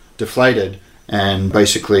was deflated, and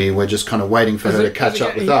basically we're just kind of waiting for her to catch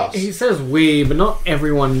up with us. He says we, but not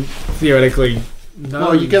everyone theoretically knows.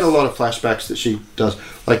 Well, you get a lot of flashbacks that she does.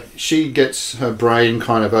 She gets her brain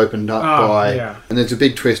kind of opened up by... Yeah. And there's a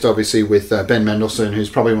big twist, obviously, with Ben Mendelsohn, who's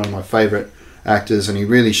probably one of my favourite actors, and he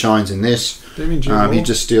really shines in this. Jude Law? He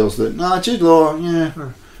just steals the... No, Jude Law, yeah. Huh.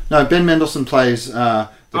 No, Ben Mendelsohn plays the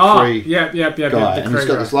Cree guy, and he's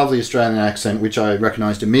got this lovely Australian accent, which I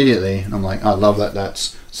recognised immediately, and I'm like, I love that.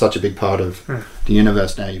 That's such a big part of the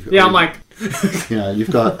universe now. You've got,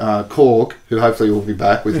 you've got Korg, who hopefully will be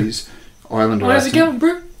back with his Islander accent. How's it going,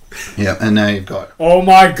 bro? Yeah, and now you've got... Oh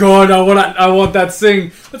my god, I want that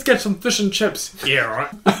thing. Let's get some fish and chips. Yeah, right.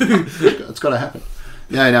 It's got to happen.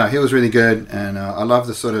 Yeah, no, he was really good, and I love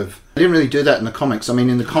the sort of... I didn't really do that in the comics. I mean,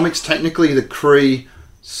 in the comics, technically, the Kree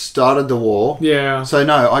started the war. Yeah. So,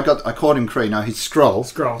 no, I called him Kree. No, he's Skrull.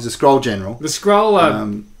 He's a Skrull general. The Skrull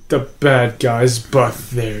are the bad guys, but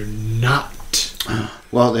they're not.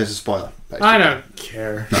 Well, there's a spoiler, basically. I don't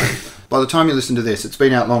care. No. By the time you listen to this, it's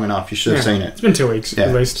been out long enough. You should have seen it. It's been 2 weeks,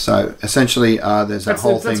 at least. So, essentially, there's that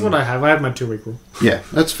whole thing... That's what I have. I have my 2-week rule. Yeah,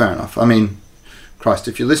 that's fair enough. I mean, Christ,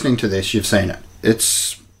 if you're listening to this, you've seen it.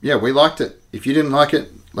 Yeah, we liked it. If you didn't like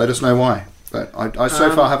it, let us know why. But I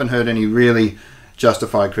so far haven't heard any really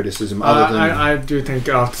justified criticism other than... I do think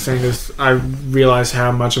after seeing this, I realise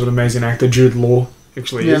how much of an amazing actor Jude Law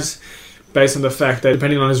actually is. Based on the fact that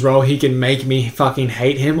depending on his role, he can make me fucking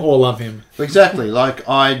hate him or love him. Exactly.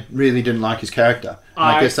 I really didn't like his character.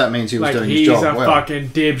 I guess that means he was doing his job well. He's a fucking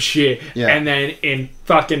dipshit. Yeah. And then in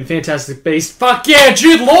fucking Fantastic Beasts, fuck yeah,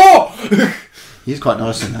 Jude Law! He's quite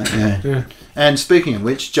nice in that, yeah. And speaking of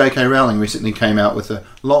which, J.K. Rowling recently came out with a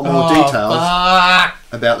lot more details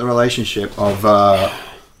about the relationship of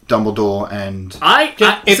Dumbledore and...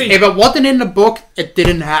 If it wasn't in the book, it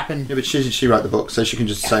didn't happen. Yeah, but she wrote the book, so she can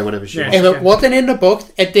just say whatever she wants. If it wasn't in the book,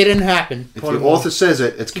 it didn't happen. If the author says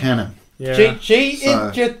it, it's canon. Yeah. She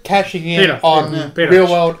is just cashing in on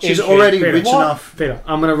real-world issues. She's already rich enough. Peter,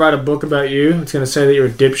 I'm going to write a book about you. It's going to say that you're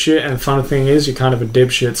a dipshit, and the funny thing is, you're kind of a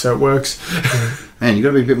dipshit, so it works. Man, you've got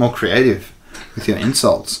to be a bit more creative with your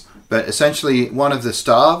insults. But essentially, one of the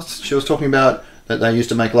staffs she was talking about, that they used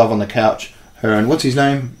to make love on the couch, her and what's his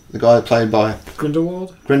name? The guy played by...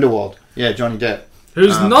 Grindelwald. Yeah, Johnny Depp.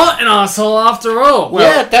 Who's not an asshole after all. Well,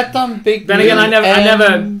 yeah, that's on big... Then again,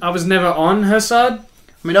 I was never on her side.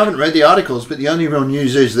 I mean, I haven't read the articles, but the only real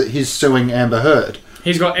news is that he's suing Amber Heard.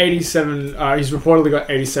 He's got 87... he's reportedly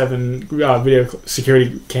got 87 video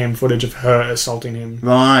security cam footage of her assaulting him.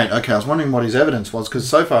 Right, okay. I was wondering what his evidence was, because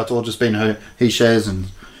so far it's all just been he shares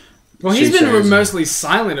and... Well, he's been mostly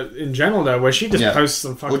silent in general, though, where she just posts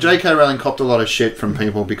some fucking... Well, J.K. Rowling copped a lot of shit from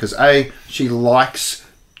people because, A, she likes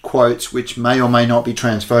quotes which may or may not be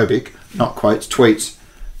transphobic. Not quotes, tweets.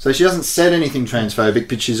 So she hasn't said anything transphobic,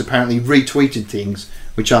 but she's apparently retweeted things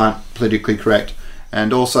which aren't politically correct.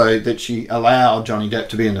 And also that she allowed Johnny Depp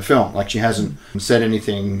to be in the film. Like, she hasn't said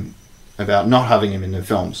anything about not having him in the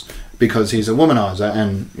films because he's a womanizer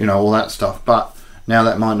and, all that stuff. But now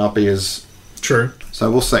that might not be as... True. So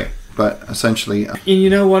we'll see. But essentially... And you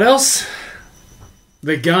know what else?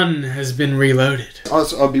 The gun has been reloaded.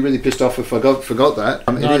 I'd be really pissed off if I forgot that.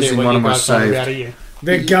 It is in one of my saved...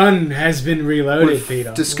 The gun has been reloaded,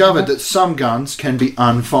 Peter. Discovered that some guns can be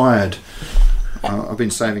unfired. I've been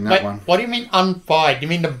saving that one. What do you mean unfired? You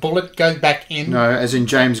mean the bullet goes back in? No, as in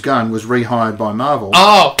James Gunn was rehired by Marvel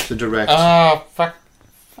to direct fuck.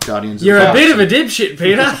 Guardians You're of the Galaxy. You're a bit of a dipshit,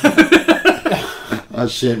 Peter. Oh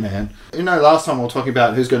shit, man. Last time we were talking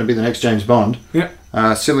about who's going to be the next James Bond. Yeah.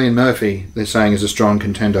 Cillian Murphy, they're saying, is a strong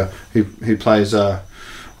contender who plays...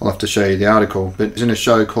 I'll have to show you the article, but it's in a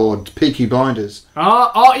show called Peaky Blinders.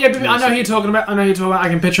 Oh yeah, I know who you're talking about. I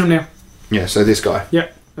can picture him now. Yeah, so this guy. Yeah.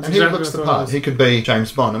 And he looks the part. He could be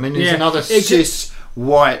James Bond. I mean, he's another cis,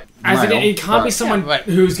 white, As male, it can't be but- someone Yeah, but-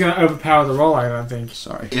 who's going to overpower the role, I don't think.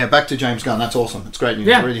 Sorry. Yeah, back to James Gunn. That's awesome. It's great news.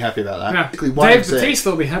 Yeah. Really happy about that. Yeah. Particularly one Dave exec- Bautista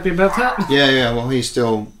will be happy about that. Yeah. Well, he's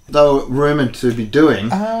still... They were rumoured to be doing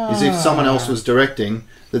is if someone else was directing,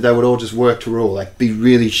 that they would all just work to rule, like be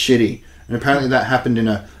really shitty. And apparently that happened in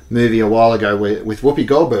a movie a while ago with Whoopi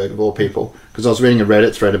Goldberg, of all people, because I was reading a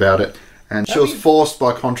Reddit thread about it. And she was forced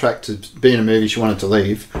by contract to be in a movie she wanted to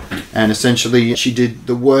leave. And essentially she did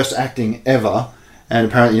the worst acting ever. And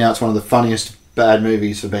apparently now it's one of the funniest bad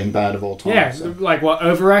movies for being bad of all time. Yeah, So. like what,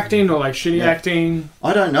 overacting or like shitty Yeah. acting?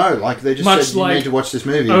 I don't know. Like they just Much said you like need to watch this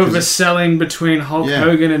movie. 'cause- Overselling between Hulk Yeah.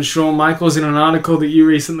 Hogan and Shawn Michaels in an article that you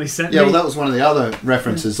recently sent Yeah, me. well, that was one of the other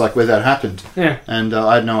references, like where that happened. Yeah. And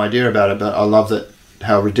I had no idea about it, but I love that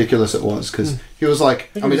how ridiculous it was because he was like,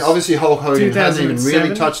 think I it mean, was obviously Hulk Hogan hasn't even really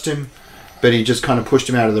 2007? touched him, but he just kind of pushed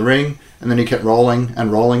him out of the ring, and then he kept rolling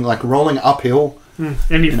and rolling, like rolling uphill. And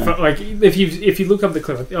you You know. like if you look up the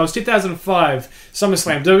clip, it was 2005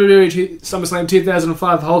 SummerSlam, WWE SummerSlam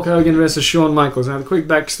 2005, Hulk Hogan versus Shawn Michaels. Now the quick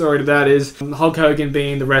backstory to that is Hulk Hogan,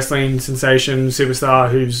 being the wrestling sensation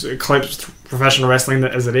superstar who's eclipsed professional wrestling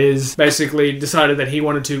as it is, basically decided that he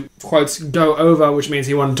wanted to, quotes, go over, which means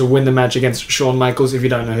he wanted to win the match against Shawn Michaels. If you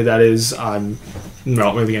don't know who that is, I'm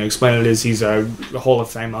not really going to explain it. He's a Hall of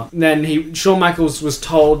Famer. Then Shawn Michaels was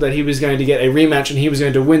told that he was going to get a rematch and he was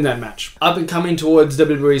going to win that match. Up and coming towards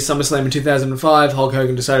WWE SummerSlam in 2005, Hulk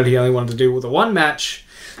Hogan decided he only wanted to do with a one match.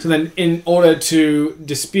 So then, in order to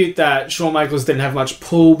dispute that, Shawn Michaels didn't have much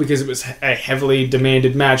pull because it was a heavily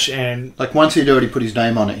demanded match, and Like once he'd already put his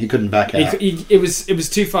name on it, he couldn't back out. it was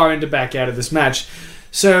too far in to back out of this match.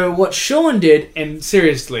 So what Shawn did, and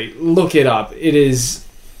seriously, look it up. It is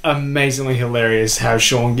amazingly hilarious how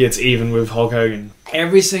Shawn gets even with Hulk Hogan.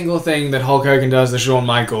 Every single thing that Hulk Hogan does to Shawn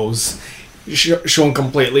Michaels, Shawn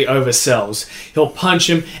completely oversells. He'll punch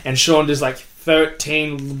him, and Shawn does like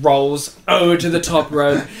 13 rolls over to the top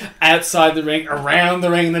rope, outside the ring, around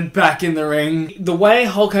the ring, and then back in the ring. The way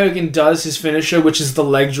Hulk Hogan does his finisher, which is the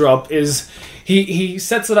leg drop, is he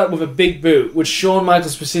sets it up with a big boot, which Shawn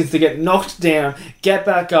Michaels proceeds to get knocked down, get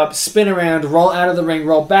back up, spin around, roll out of the ring,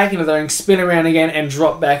 roll back into the ring, spin around again, and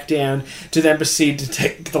drop back down, to then proceed to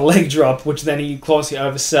take the leg drop, which then he, of course, he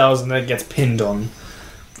oversells and then gets pinned on.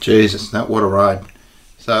 Jesus, what a ride.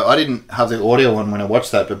 So I didn't have the audio on when I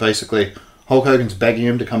watched that, but basically Hulk Hogan's begging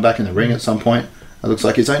him to come back in the ring at some point. It looks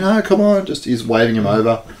like he's saying, no, come on, just he's waving him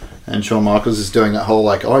over. And Shawn Michaels is doing that whole,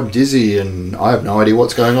 like, I'm dizzy and I have no idea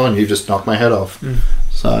what's going on. You've just knocked my head off.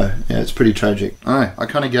 So, yeah, it's pretty tragic. I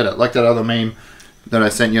kind of get it. Like that other meme that I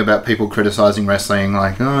sent you about people criticising wrestling,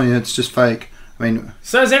 like, oh, yeah, it's just fake. I mean,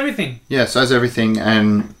 So's everything. yeah, so's everything.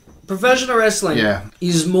 And, Professional wrestling yeah,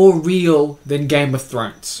 is more real than Game of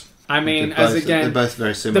Thrones. I mean, they're both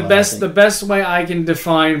very similar. the best way I can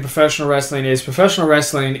define professional wrestling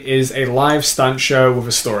is a live stunt show with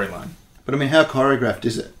a storyline. But, I mean, how choreographed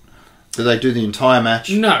is it? Do they do the entire match?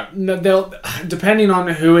 No, they'll, depending on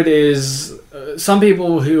who it is. Some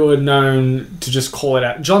people who are known to just call it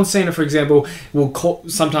out. John Cena, for example,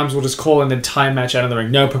 sometimes will just call an entire match out of the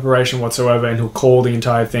ring, no preparation whatsoever, and he'll call the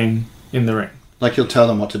entire thing in the ring. Like he'll tell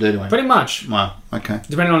them what to do to him? Pretty much. Wow, okay.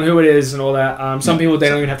 Depending on who it is and all that. Some people, they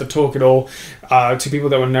don't even have to talk at all. To people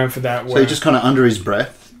that were known for that. So he just kind of under his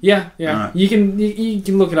breath? Yeah. Right. You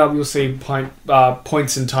can look it up. You'll see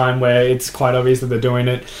points in time where it's quite obvious that they're doing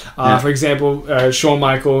it. For example, Shawn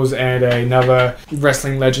Michaels and another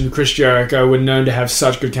wrestling legend, Chris Jericho, were known to have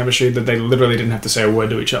such good chemistry that they literally didn't have to say a word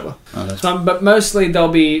to each other. But mostly there'll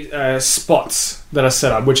be spots that are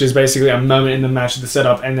set up, which is basically a moment in the match that's set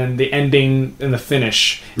up, and then the ending and the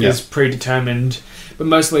finish is predetermined. But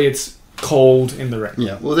mostly it's called in the ring.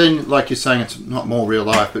 Yeah, well then, like you're saying, it's not more real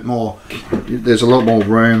life, but more, there's a lot more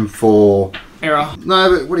room for... Error.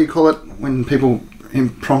 No, but what do you call it when people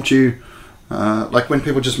impromptu, like when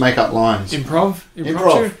people just make up lines? Improv?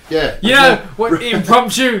 Yeah. Yeah, what,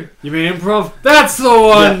 impromptu? You mean improv? That's the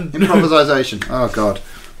one! Yeah, improvisation. Oh god,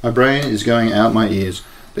 my brain is going out my ears.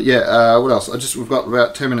 But yeah, what else? We've got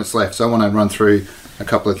about 10 minutes left, so I want to run through a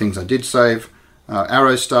couple of things I did save.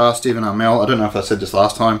 Arrow star Stephen Amell. I don't know if I said this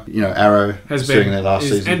last time. You know, Arrow has been doing their last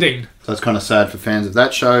season. Ending. So it's kind of sad for fans of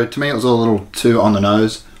that show. To me, it was all a little too on the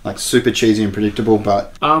nose, like super cheesy and predictable,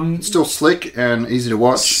 but still slick and easy to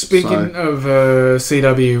watch. Speaking of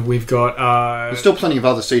CW, we've got there's still plenty of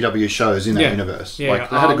other CW shows in that universe. Yeah, like,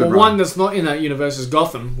 they had a good run. One that's not in that universe is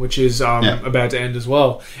Gotham, which is about to end as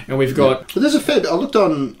well. And we've got But there's a fair bit. I looked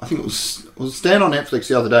on, I think it was Stan on Netflix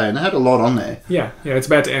the other day, and they had a lot on there. yeah, it's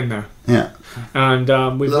about to end now. Yeah. And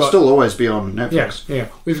They'll still always be on Netflix. Yeah.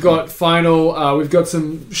 We've got we've got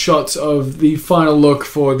some shots of the final look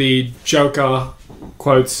for the Joker,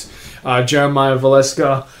 quotes, Jeremiah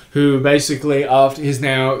Valeska, who basically, after he's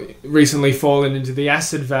now recently fallen into the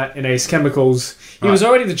acid vat in Ace Chemicals. He was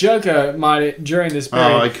already the Joker during this period.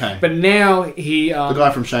 Oh, okay. But now he... the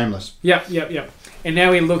guy from Shameless. Yep. And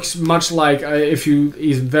now he looks much like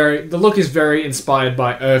the look is very inspired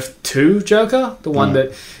by Earth 2 Joker, the one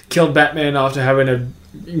that killed Batman after having an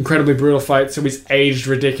incredibly brutal fight. So he's aged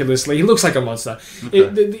ridiculously. He looks like a monster.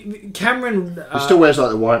 Okay. Cameron He still wears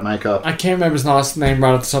like the white makeup. I can't remember his last name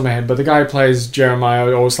right off the top of my head, but the guy who plays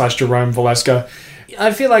Jeremiah or / Jerome Valeska.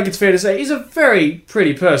 I feel like it's fair to say he's a very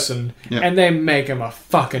pretty person, and they make him a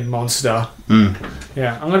fucking monster.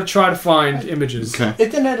 Yeah, I'm gonna try to find images. Okay.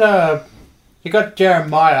 Isn't it you got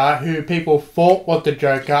Jeremiah, who people thought was the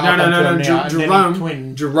Joker. No.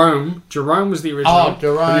 Jerome was the original. Oh,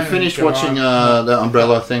 Jerome. Have you finished watching the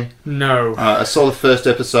Umbrella thing? No. I saw the first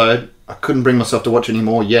episode. I couldn't bring myself to watch any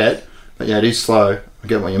more yet, but yeah, it is slow. I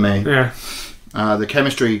get what you mean. Yeah. The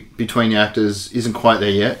chemistry between the actors isn't quite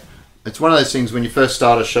there yet. It's one of those things when you first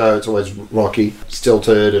start a show, it's always rocky,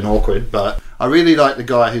 stilted and awkward, but I really like the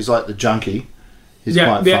guy who's like the junkie. He's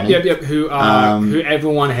quite funny. Who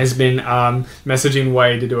everyone has been messaging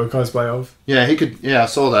Wade to do a cosplay of. Yeah, he could. Yeah, I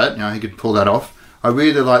saw that. He could pull that off. I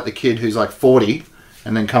really like the kid who's like 40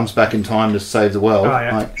 and then comes back in time to save the world. Oh,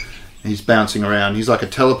 yeah. Like he's bouncing around. He's like a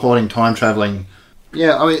teleporting, time traveling.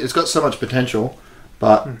 Yeah, I mean, it's got so much potential,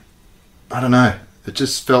 but I don't know. It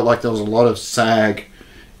just felt like there was a lot of sag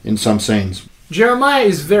in some scenes. Jeremiah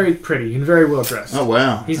is very pretty and very well dressed. Oh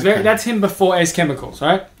wow, He's very. That's him before Ace Chemicals,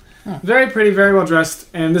 right? Very pretty, very well dressed,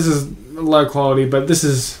 and this is low quality, but this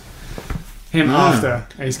is him after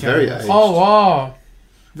Ace Very Chemicals. aged. Oh, wow.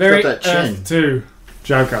 Very got that chin. Earth 2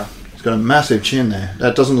 Joker. He's got a massive chin there.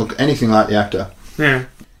 That doesn't look anything like the actor. Yeah.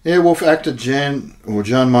 Airwolf actor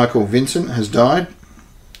John Michael Vincent has died.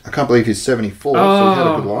 I can't believe he's 74, so he had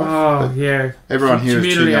a good life. Oh, yeah. Everyone here is too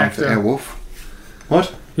Community young actor. for Airwolf.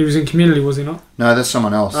 What? He was in Community, was he not? No, that's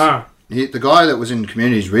someone else. Oh, The guy that was in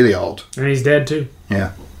Community is really old. and he's dead too.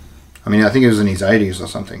 Yeah. I mean, I think he was in his 80s or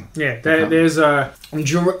something. Yeah, there's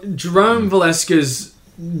Jerome Valeska's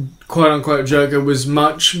quote-unquote Joker was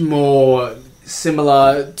much more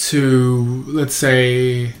similar to, let's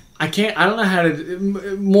say... I don't know how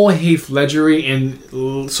to... More Heath Ledger-y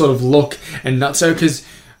in sort of look and nutso, because...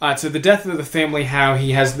 so the death of the family, how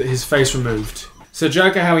he has his face removed. So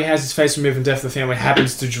Joker, how he has his face removed in Death of the Family,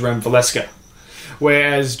 happens to Jerome Valeska.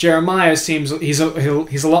 Whereas Jeremiah seems... He's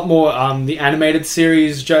a lot more the animated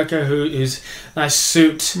series Joker, who is nice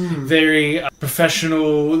suit, very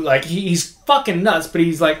professional. Like, he's fucking nuts, but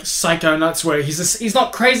he's like psycho nuts, where he's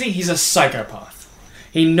not crazy, he's a psychopath.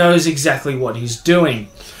 He knows exactly what he's doing.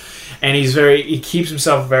 And he keeps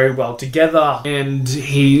himself very well together, and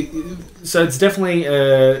so it's definitely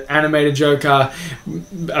animated Joker.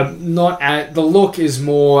 The look is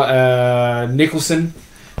more Nicholson.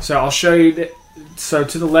 So I'll show you that. So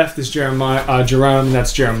to the left is Jerome, and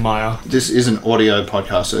that's Jeremiah. This is an audio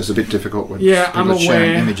podcast, so it's a bit difficult when I'm people are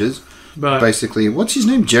sharing aware, images. But basically, what's his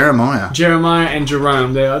name? Jeremiah. Jeremiah and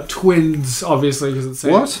Jerome, they are twins, obviously, because it's the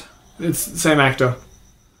same. What? It's the same actor.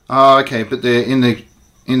 Oh, okay, but they're in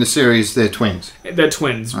the series, they're twins. They're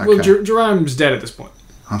twins. Okay. Well, Jerome's dead at this point.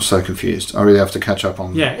 I'm so confused. I really have to catch up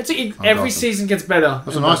on. Yeah, every season gets better.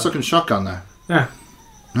 That's a nice looking shotgun, though. Yeah.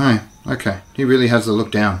 No, okay. He really has the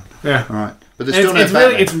look down. Yeah. All right, but there's still no it's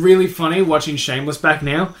Batman. it's really funny watching Shameless back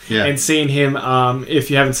now, and seeing him.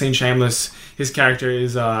 If you haven't seen Shameless, his character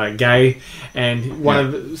is gay,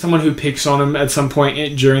 and someone who picks on him at some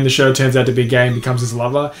point during the show turns out to be gay and becomes his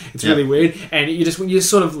lover. It's really weird, and you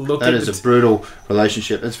sort of look that at is a brutal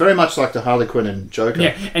relationship. It's very much like the Harley Quinn and Joker.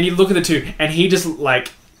 Yeah, and you look at the two, and he just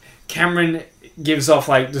like Cameron gives off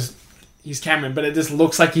like just. He's Cameron, but it just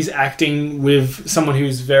looks like he's acting with someone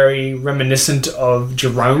who's very reminiscent of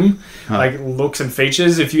Jerome, like looks and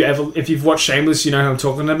features. If you've watched Shameless, you know who I'm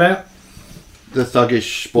talking about. The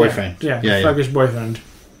thuggish boyfriend. Yeah, thuggish boyfriend.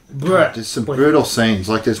 God, there's some brutal scenes.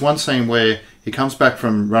 Like there's one scene where he comes back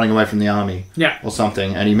from running away from the army, or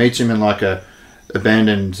something, and he meets him in like a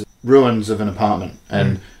abandoned ruins of an apartment,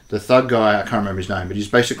 and the thug guy, I can't remember his name, but he's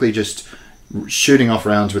basically just shooting off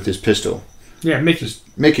rounds with his pistol. Yeah, Mickey.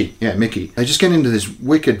 Mickey. They just get into this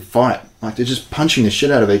wicked fight. Like, they're just punching the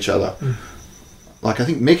shit out of each other. Like, I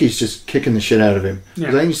think Mickey's just kicking the shit out of him. Yeah.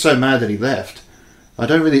 I think he's so mad that he left.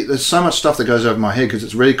 There's so much stuff that goes over my head because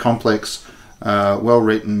it's really complex,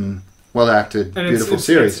 well-written, well-acted, and beautiful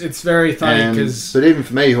series. It's very funny because... But even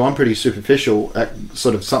for me, who I'm pretty superficial,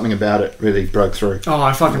 sort of something about it really broke through. Oh,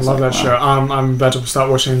 I fucking love that show. I'm about to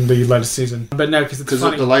start watching the latest season. But no, because it's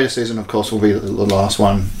funny. The latest season, of course, will be the last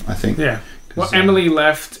one, I think. Yeah. Well, Emily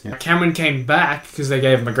left. Yeah. Cameron came back because they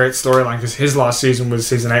gave him a great storyline because his last season was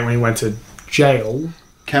season 8 when he went to jail.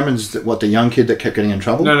 Cameron's the young kid that kept getting in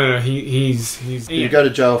trouble? No. He's You Ian. go to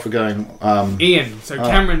jail for going... Ian. So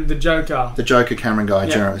Cameron, the Joker. The Joker Cameron guy,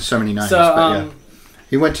 Yeah. so many names. So, but yeah.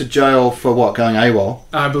 He went to jail for what? Going AWOL?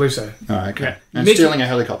 I believe so. Oh, okay. Yeah. And Mickey- stealing a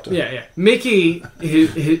helicopter. Yeah.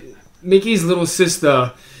 Mickey's little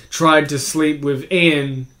sister tried to sleep with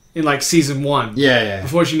Ian in like season 1. Yeah.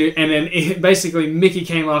 Before she knew, and then basically Mickey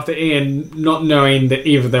came after Ian, not knowing that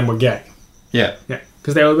either of them were gay. Yeah. Yeah,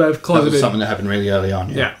 because they were both That closeted. was something that happened really early on.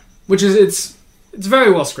 Yeah, which is it's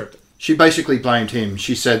very well scripted. She basically blamed him.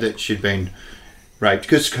 She said that she'd been raped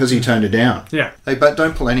because he turned her down. Yeah, They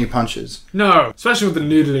don't pull any punches. no, especially with the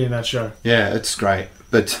nudity in that show. Yeah, it's great.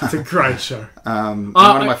 But It's a great show. one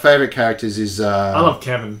of my favourite characters is... I love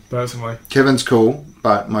Kevin personally. Kevin's cool,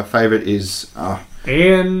 but my favourite is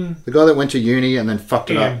Ian. the guy that went to uni and then fucked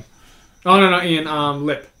it up. Ian. Oh no, not Ian.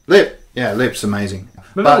 Lip. Lip. Yeah, Lip's amazing.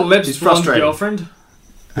 Remember But Lip's he's blonde frustrated. girlfriend?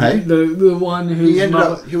 Hey? The one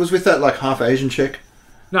who's He was with that like half Asian chick.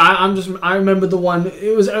 No, I remember the one.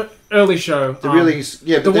 It was an early show. The really...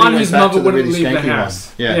 Yeah, but The then one he went whose back mother to the wouldn't really leave the skanky house.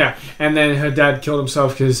 one. Yeah. And then her dad killed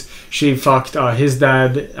himself because she fucked his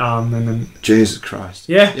dad. And then Jesus Christ.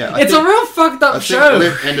 yeah, I it's think- a real fucked up I show.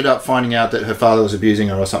 think Liv ended up finding out that her father was abusing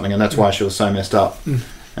her or something, and that's why she was so messed up.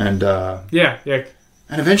 And Yeah.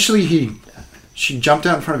 and eventually she jumped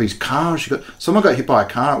out in front of his car. Someone got hit by a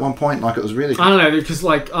car at one point. Like it was really. I don't know because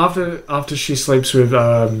like after she sleeps with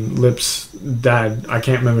Lip's dad, I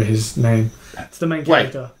can't remember his name. It's the main Wait.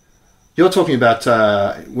 character. You're talking about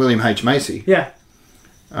William H Macy. Yeah.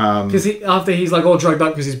 Because after he's like all drugged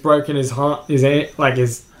up because he's broken his heart, his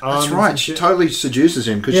arm. That's right. She totally seduces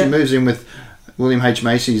him because Yeah. she moves in with William H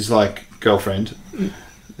Macy's like girlfriend,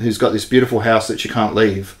 who's got this beautiful house that she can't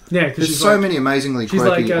leave. Yeah, because There's she's so like, many amazingly she's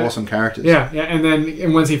quirky, like, awesome characters. Yeah, and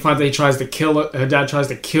then once he finds that he tries to kill her, her dad tries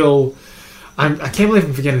to kill. I can't believe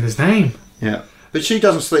I'm forgetting his name. Yeah. But she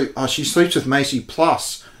doesn't sleep. Oh, she sleeps with Macy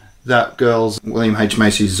plus that girl's William H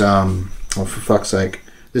Macy's. Oh, for fuck's sake!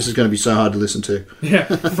 This is going to be so hard to listen to. Yeah,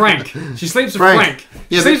 Frank. She sleeps with Frank. Frank.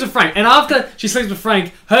 She Yeah, sleeps but- with Frank, and after she sleeps with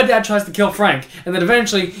Frank, her dad tries to kill Frank, and then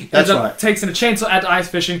eventually That's ends up right. takes in a chainsaw out to ice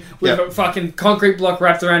fishing with Yeah. a fucking concrete block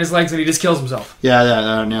wrapped around his legs, and he just kills himself. Yeah,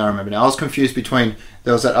 now I remember. Now I was confused between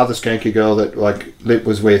there was that other skanky girl that like Lip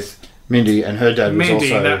was with, Mindy, and her dad was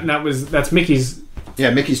Mandy, also that's Mickey's. yeah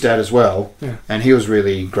Mickey's dad as well. Yeah. And he was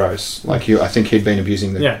really gross. Like I think he'd been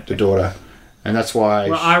abusing the daughter, and that's why.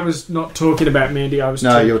 Well, I was not talking about Mandy. I was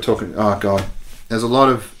No, you were talking. Oh god, there's a lot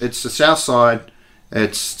of. It's the South Side.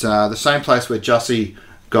 It's the same place where Jussie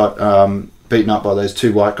got beaten up by those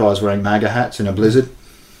two white guys wearing MAGA hats in a blizzard.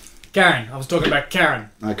 Karen. I was talking about Karen.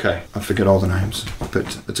 Okay, I forget all the names, but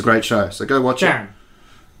it's a great show. So go watch Karen. it.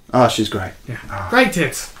 Oh, she's great. Yeah. Great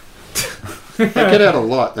tits. They get out a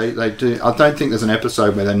lot. They do. I don't think there's an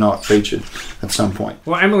episode where they're not featured at some point.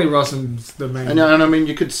 Well, Emily Rossum's the main. And I mean,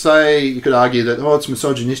 you could argue that it's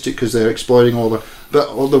misogynistic because they're exploiting all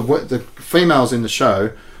the females in the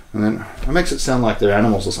show, and then it makes it sound like they're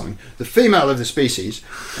animals or something. The female of the species,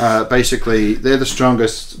 basically, they're the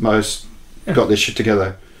strongest, most got this shit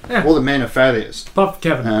together. Yeah. All the men are failures. Puff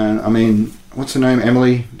Kevin. And I mean, what's her name?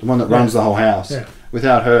 Emily, the one that runs the whole house. Yeah.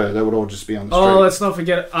 Without her, they would all just be on the street. Oh, let's not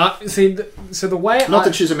forget. So the way Not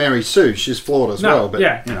that she's a Mary Sue, she's flawed as well. But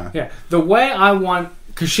yeah, you know, yeah. The way I want,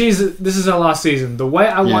 because this is her last season. The way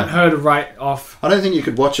I want her to write off. I don't think you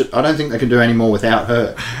could watch it. I don't think they can do any more without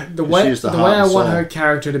her. The way She's the way heart I and want soul. her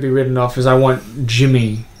character to be written off is I want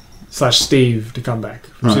Jimmy / Steve to come back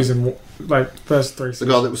from Right. season first 3 The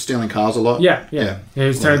seasons. guy that was stealing cars a lot. Yeah.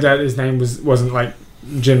 It turned out his name wasn't like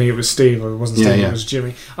Jimmy, it was Steve, or it wasn't Steve, it was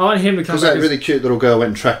Jimmy. I want him to come Because back. that really cute little girl went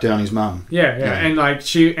and tracked down his mum. Yeah, and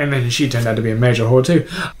then she turned out to be a major whore too.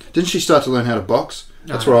 Didn't she start to learn how to box?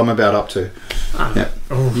 That's what I'm about up to. Yeah.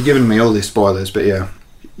 Oh. You're giving me all these spoilers, but yeah.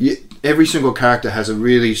 Every single character has a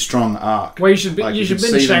really strong arc. Well, you should Like, you binge can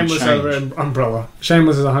see them Shameless change. over Umbrella.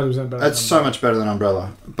 Shameless is 100% better. That's than so much better than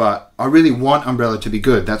Umbrella. But I really want Umbrella to be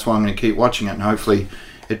good. That's why I'm going to keep watching it, and hopefully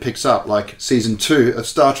it picks up. Like season 2 of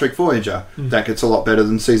Star Trek Voyager. That gets a lot better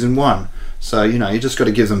than season 1. So, you just got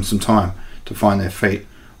to give them some time to find their feet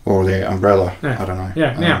or their umbrella. Yeah. I don't know.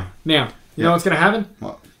 Yeah, now. You know what's going to happen?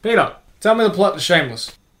 What? Peter, tell me the plot to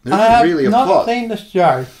Shameless. There I isn't have really a not plot. seen the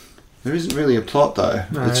show. There isn't really a plot, though.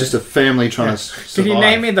 No. It's just a family trying to survive. Can you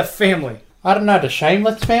name me the family? I don't know, the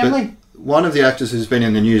Shameless family? One of the actors who's been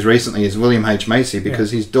in the news recently is William H. Macy because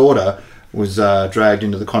his daughter was dragged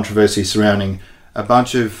into the controversy surrounding a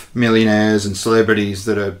bunch of millionaires and celebrities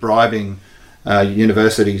that are bribing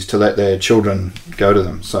universities to let their children go to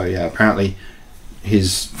them. So, yeah, apparently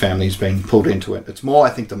his family's been pulled into it. It's more, I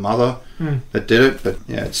think, the mother that did it, but,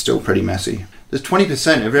 yeah, it's still pretty messy. There's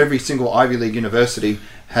 20% of every single Ivy League university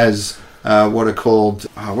has what are called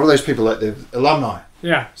what are those people that they're alumni.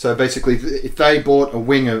 Yeah. So basically, if they bought a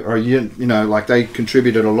wing or like they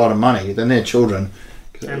contributed a lot of money, then their children.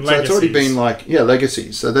 And so it's already been like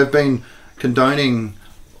legacies. So they've been condoning,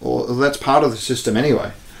 or that's part of the system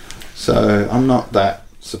anyway. So I'm not that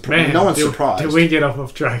surprised. No one's surprised. Did we get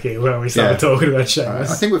off track here when we started talking about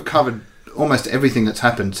Sheamus? I think we've covered almost everything that's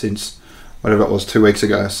happened since whatever it was 2 weeks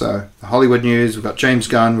ago. So the Hollywood news, we've got James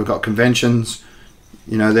Gunn, we've got conventions.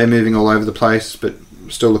 They're moving all over the place, but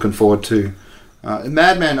still looking forward to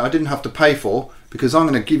Madman. I didn't have to pay for because I'm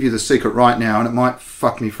going to give you the secret right now, and it might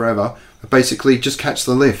fuck me forever. But basically, just catch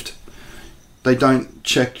the lift. They don't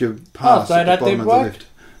check your pass so at the that bottom did of work? the lift.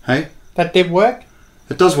 Hey, That did work?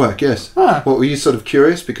 it does work. Yes. Huh. What, were you sort of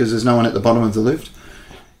curious because there's no one at the bottom of the lift?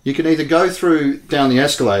 You can either go through down the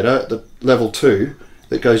escalator at the level 2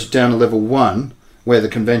 that goes down to level 1 where the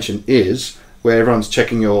convention is, where everyone's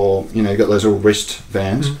checking your, you've got those little wrist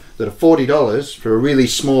bands that are $40 for a really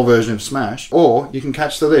small version of Smash, or you can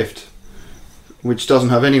catch the lift, which doesn't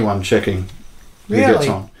have anyone checking who gets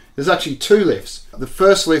on. There's actually 2 lifts. The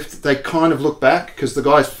first lift, they kind of look back because the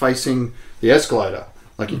guy's facing the escalator.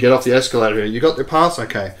 Like you get off the escalator, you got the pass,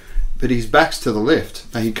 okay, but his back's to the lift,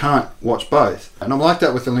 and he can't watch both. And I'm like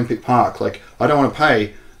that with Olympic Park. Like I don't want to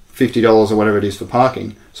pay $50 or whatever it is for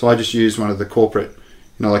parking, so I just use one of the corporate.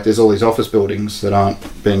 Like there's all these office buildings that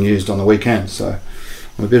aren't being used on the weekends, so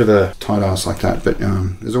I'm a bit of a tight ass like that. But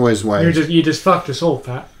there's always ways. You just fucked us all,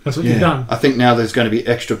 Pat. That's what you've done. I think now there's going to be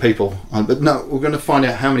extra people, but no, we're going to find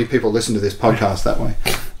out how many people listen to this podcast that way.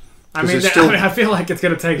 I feel like it's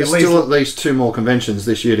going to take at least 2 more conventions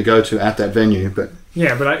this year to go to at that venue, but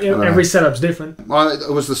every setup's different. Well,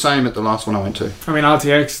 it was the same at the last one I went to. I mean,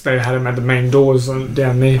 RTX, they had them at the main doors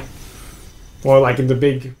down there, or like in the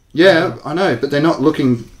big. Yeah, I know, but they're not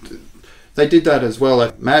looking. They did that as well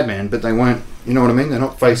at Madman, but they weren't. You know what I mean? They're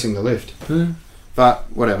not facing the lift. But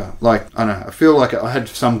whatever. Like I don't know. I feel like I had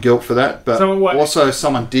some guilt for that, but also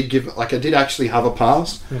someone did give. Like I did actually have a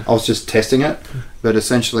pass. Yeah. I was just testing it, but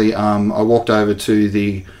essentially, I walked over to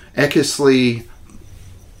the Eckersley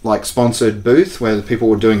sponsored booth where the people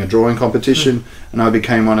were doing a drawing competition, and I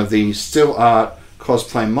became one of the still art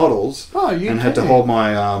cosplay models, and had to hold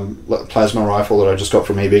my plasma rifle that I just got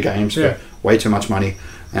from EB Games for way too much money,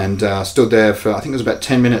 and stood there for I think it was about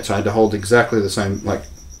 10 minutes. I had to hold exactly the same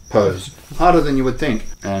pose, harder than you would think,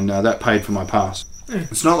 and that paid for my pass.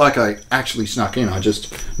 It's not like I actually snuck in. I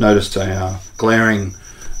just noticed a glaring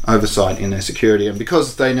oversight in their security, and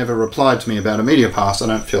because they never replied to me about a media pass, I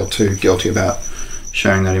don't feel too guilty about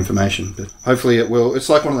sharing that information. But hopefully it will. It's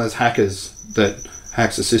like one of those hackers that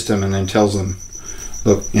hacks the system and then tells them,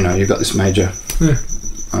 look, you've got this major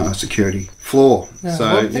security flaw.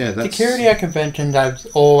 Security at conventions has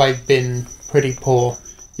always been pretty poor.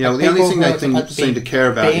 Yeah, well, the only thing they seem to care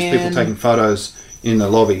about is people taking photos in the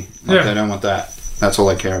lobby. They don't want that. That's all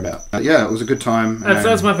they care about. It was a good time.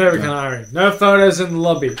 That's my favourite kind of irony. No photos in the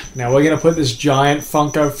lobby. Now we're going to put this giant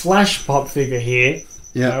Funko Flash Pop figure here.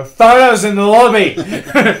 Yeah. No photos in the lobby.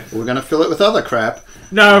 We're going to fill it with other crap.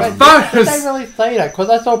 No photos. Did they really say that? Because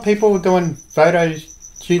I saw people were doing photos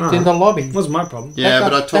shoots in the lobby. Wasn't my problem. Yeah,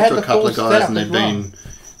 but I talked to a couple of guys and they've been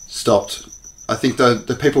stopped. I think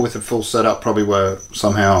the people with the full setup probably were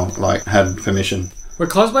somehow had permission. Were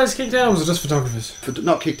cosplayers kicked out, or was it just photographers?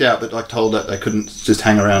 Not kicked out, but told that they couldn't just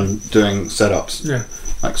hang around doing setups. Yeah.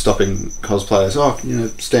 Stopping cosplayers.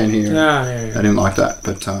 Stand here. Yeah. I didn't like that.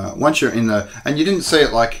 But once you're in and you didn't see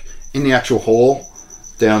it in the actual hall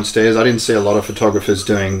downstairs. I didn't see a lot of photographers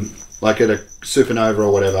doing at a Supernova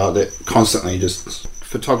or whatever. They're constantly just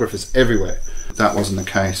photographers everywhere. That wasn't the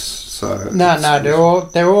case. So no,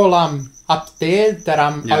 they're all upstairs, that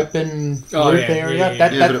open roof area.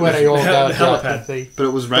 That's where they all go to see. But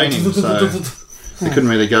it was raining, so they couldn't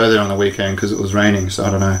really go there on the weekend because it was raining. So I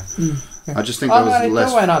don't know. I just think there was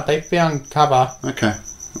less. They went up. They found cover. Okay,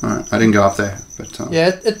 all right. I didn't go up there, but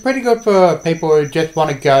it's pretty good for people who just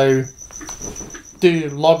want to go do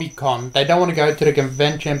LobbyCon. They don't want to go to the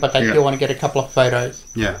convention, but they still want to get a couple of photos.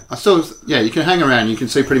 Yeah, you can hang around. You can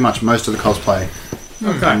see pretty much most of the cosplay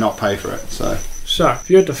and not pay for it. So, if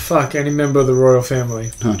you had to fuck any member of the royal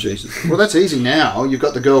family... Oh, Jesus. Well, that's easy now. You've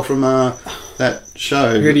got the girl from that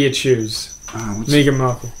show. Who do you choose? Meghan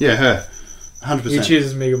Markle. Yeah, her. 100%. You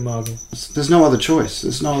choose Meghan Markle. There's no other choice.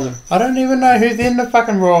 There's no other... I don't even know who's in the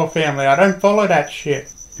fucking royal family. I don't follow that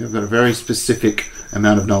shit. You've got a very specific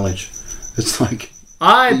amount of knowledge. It's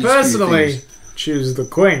I personally choose the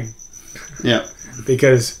Queen. Yeah.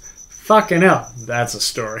 Because, fucking hell, that's a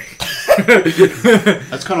story.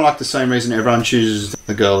 That's kind of like the same reason everyone chooses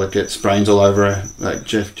the girl that gets brains all over her, like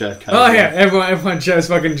JFK. Oh yeah, everyone chose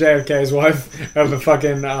fucking JFK's wife over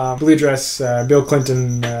fucking blue dress Bill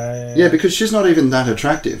Clinton. Yeah, because she's not even that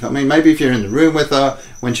attractive. I mean, maybe if you're in the room with her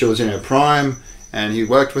when she was in her prime and he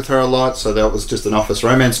worked with her a lot, so that was just an office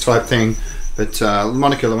romance type thing. But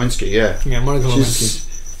Monica Lewinsky, yeah. Yeah, Monica Lewinsky.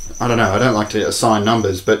 I don't know, I don't like to assign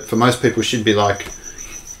numbers, but for most people she'd be like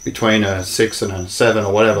between a 6 and a 7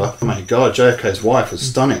 or whatever. Oh my god, JFK's wife was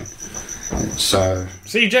stunning. So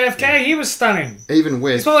see, JFK, he was stunning. Even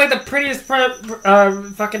with... He's probably the prettiest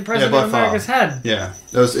fucking president America's had. Yeah.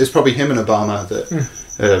 It's probably him and Obama that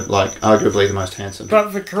are like arguably the most handsome.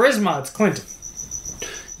 But for charisma, it's Clinton.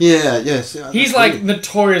 Yeah, yes. He's like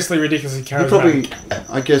notoriously ridiculously charismatic. Probably,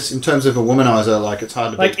 I guess, in terms of a womanizer, like it's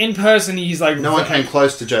hard to like in person, he's like no one came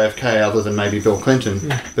close to JFK other than maybe Bill Clinton,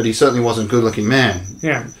 but he certainly wasn't a good-looking man.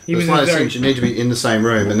 Yeah, he was one of those things you need to be in the same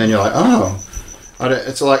room, and then you're like, oh,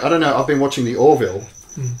 it's like I don't know. I've been watching The Orville,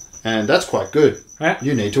 and that's quite good. Yeah.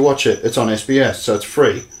 You need to watch it. It's on SBS, so it's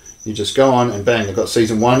free. You just go on and bang, they've got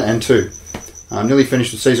season 1 and 2. I'm nearly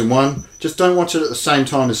finished with season 1. Just don't watch it at the same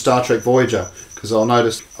time as Star Trek Voyager. Because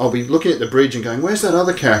I'll be looking at the bridge and going, where's that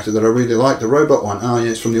other character that I really like, the robot one? Oh, yeah,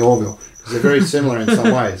 it's from The Orville. Because they're very similar in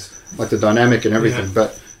some ways, like the dynamic and everything. Yeah.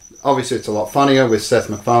 But obviously it's a lot funnier with Seth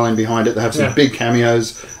MacFarlane behind it. They have some big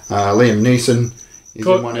cameos. Liam Neeson is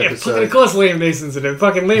in one episode. Of course Liam Neeson's in it.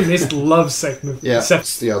 Fucking Liam Neeson loves Seth. Yeah,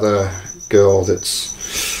 it's the other girl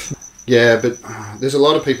that's... Yeah, but there's a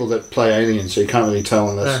lot of people that play aliens, so you can't really tell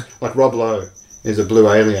unless... Like Rob Lowe is a blue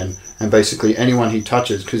alien, and basically anyone he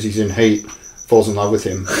touches, because he's in heat... falls in love with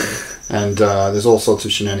him, and there's all sorts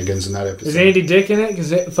of shenanigans in that episode. Is Andy Dick in it?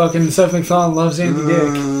 Because fucking Seth MacFarlane loves Andy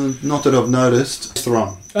Dick. Not that I've noticed.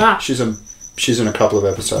 Theron. She's in a couple of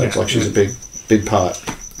episodes. Like she's a big part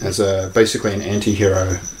as basically an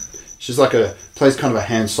anti-hero. She's like plays kind of a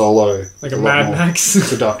Han Solo, like a Mad Max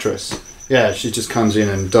seductress. Yeah, she just comes in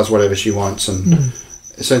and does whatever she wants, and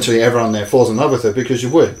essentially everyone there falls in love with her because you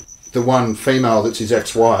would. The one female that's his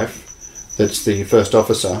ex-wife. That's the first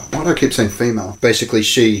officer. Why do I keep saying female? Basically,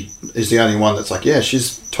 she is the only one that's like, yeah,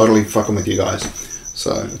 she's totally fucking with you guys.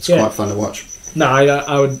 So it's quite fun to watch. No,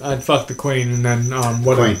 I'd fuck the Queen, and then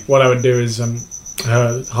what I would do is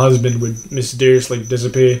her husband would mysteriously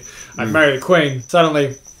disappear. I'd marry the Queen. Suddenly,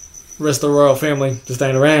 the rest of the royal family just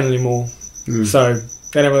ain't around anymore. So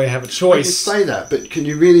they don't really have a choice. You say that, but can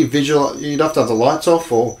you really visualize? You'd have to have the lights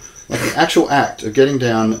off, or like the actual act of getting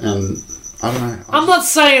down and I don't know. I'm not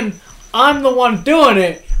saying I'm the one doing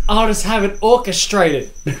it. I'll just have it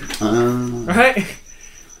orchestrated. Right?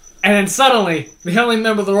 And then suddenly, the only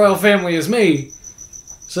member of the royal family is me.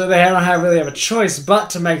 So they don't really have a choice but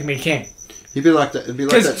to make me king. It'd be like that. It'd be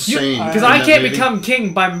like that scene. Because I can't become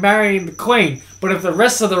king by marrying the queen. But if the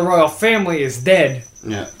rest of the royal family is dead...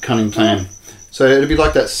 Yeah, cunning plan. So it'd be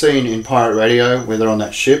like that scene in Pirate Radio where they're on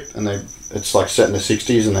that ship and it's like set in the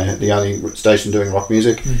 60s and they're the only station doing rock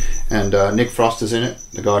music. And Nick Frost is in it,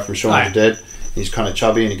 the guy from Shaun of the Dead. He's kind of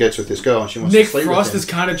chubby and he gets with this girl and she wants to sleep with him. Nick Frost is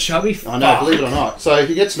kind of chubby? I know, believe it or not. So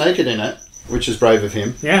he gets naked in it, which is brave of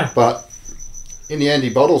him. Yeah. But in the end he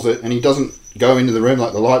bottles it and he doesn't go into the room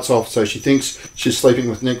like the lights off, so she thinks she's sleeping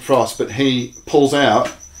with Nick Frost, but he pulls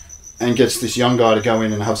out and gets this young guy to go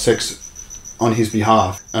in and have sex on his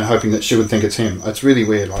behalf and hoping that she would think it's him. It's really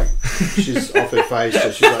weird. Like, she's off her face,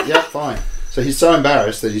 so she's like, yeah, fine. So he's so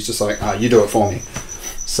embarrassed that he's just like, you do it for me.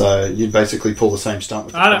 So you'd basically pull the same stunt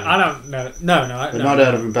with I don't know. No. Not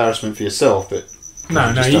out of embarrassment for yourself, but...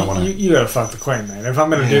 You gotta fuck the queen, man. If I'm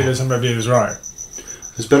gonna do this, I'm gonna do this right.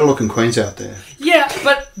 There's better looking queens out there. Yeah,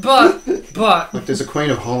 but like there's a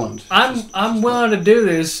Queen of Holland. I'm willing to do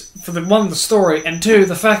this for the story, and two,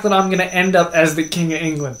 the fact that I'm gonna end up as the King of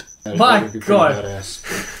England. My God,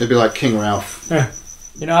 it'd be like King Ralph. Yeah.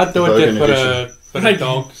 You know, I'd do it just for the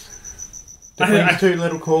dogs. The Queen's two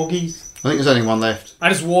little corgis. I think there's only one left. I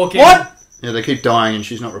just walk in. What? Yeah, they keep dying, and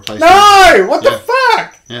she's not replacing. No! What the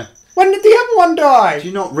fuck? Yeah. When did the other one die? Do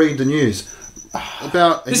you not read the news?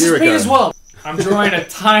 About a this year ago. This is Peter's world. I'm drawing a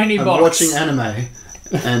tiny box. I'm watching anime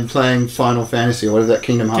and playing Final Fantasy or whatever that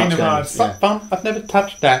Kingdom Hearts game. Yeah. I've never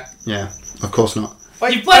touched that. Yeah, of course not.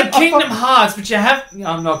 You played Kingdom Hearts, but you have...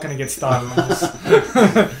 I'm not going to get started on this.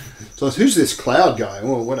 So who's this Cloud guy?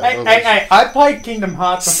 Well, hey, I played Kingdom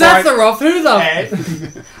Hearts before... Sephiroth, who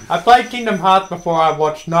the... I played Kingdom Hearts before I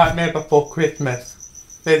watched Nightmare Before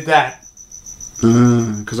Christmas. There's that.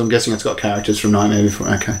 Because I'm guessing it's got characters from Nightmare Before...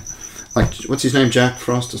 Okay. Like, what's his name? Jack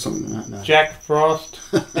Frost or something like that? No. Jack Frost.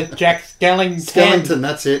 Jack Skellington. Skellington,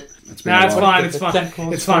 that's it. It's fine.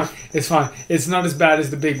 It's fine. It's not as bad as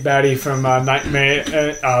the big baddie from Nightmare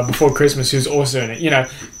Before Christmas, who's also in it. You know,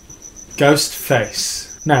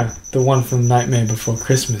 Ghostface. No, the one from Nightmare Before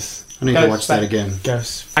Christmas. I need to watch that again.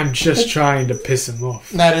 Ghost. I'm just trying to piss him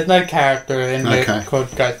off. No, there's no character in there called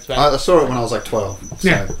Ghostface. I saw it when I was like 12. So.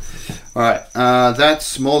 Yeah. Alright,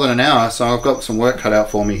 that's more than an hour, so I've got some work cut out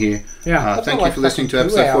for me here. Yeah. Thank you for listening to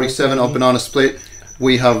episode 47 of Banana Split.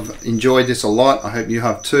 We have enjoyed this a lot. I hope you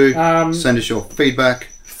have too. Send us your feedback.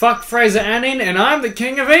 Fuck Fraser Anning, and I'm the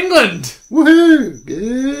King of England. Woohoo!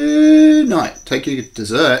 Good night. Take your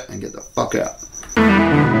dessert and get the fuck out.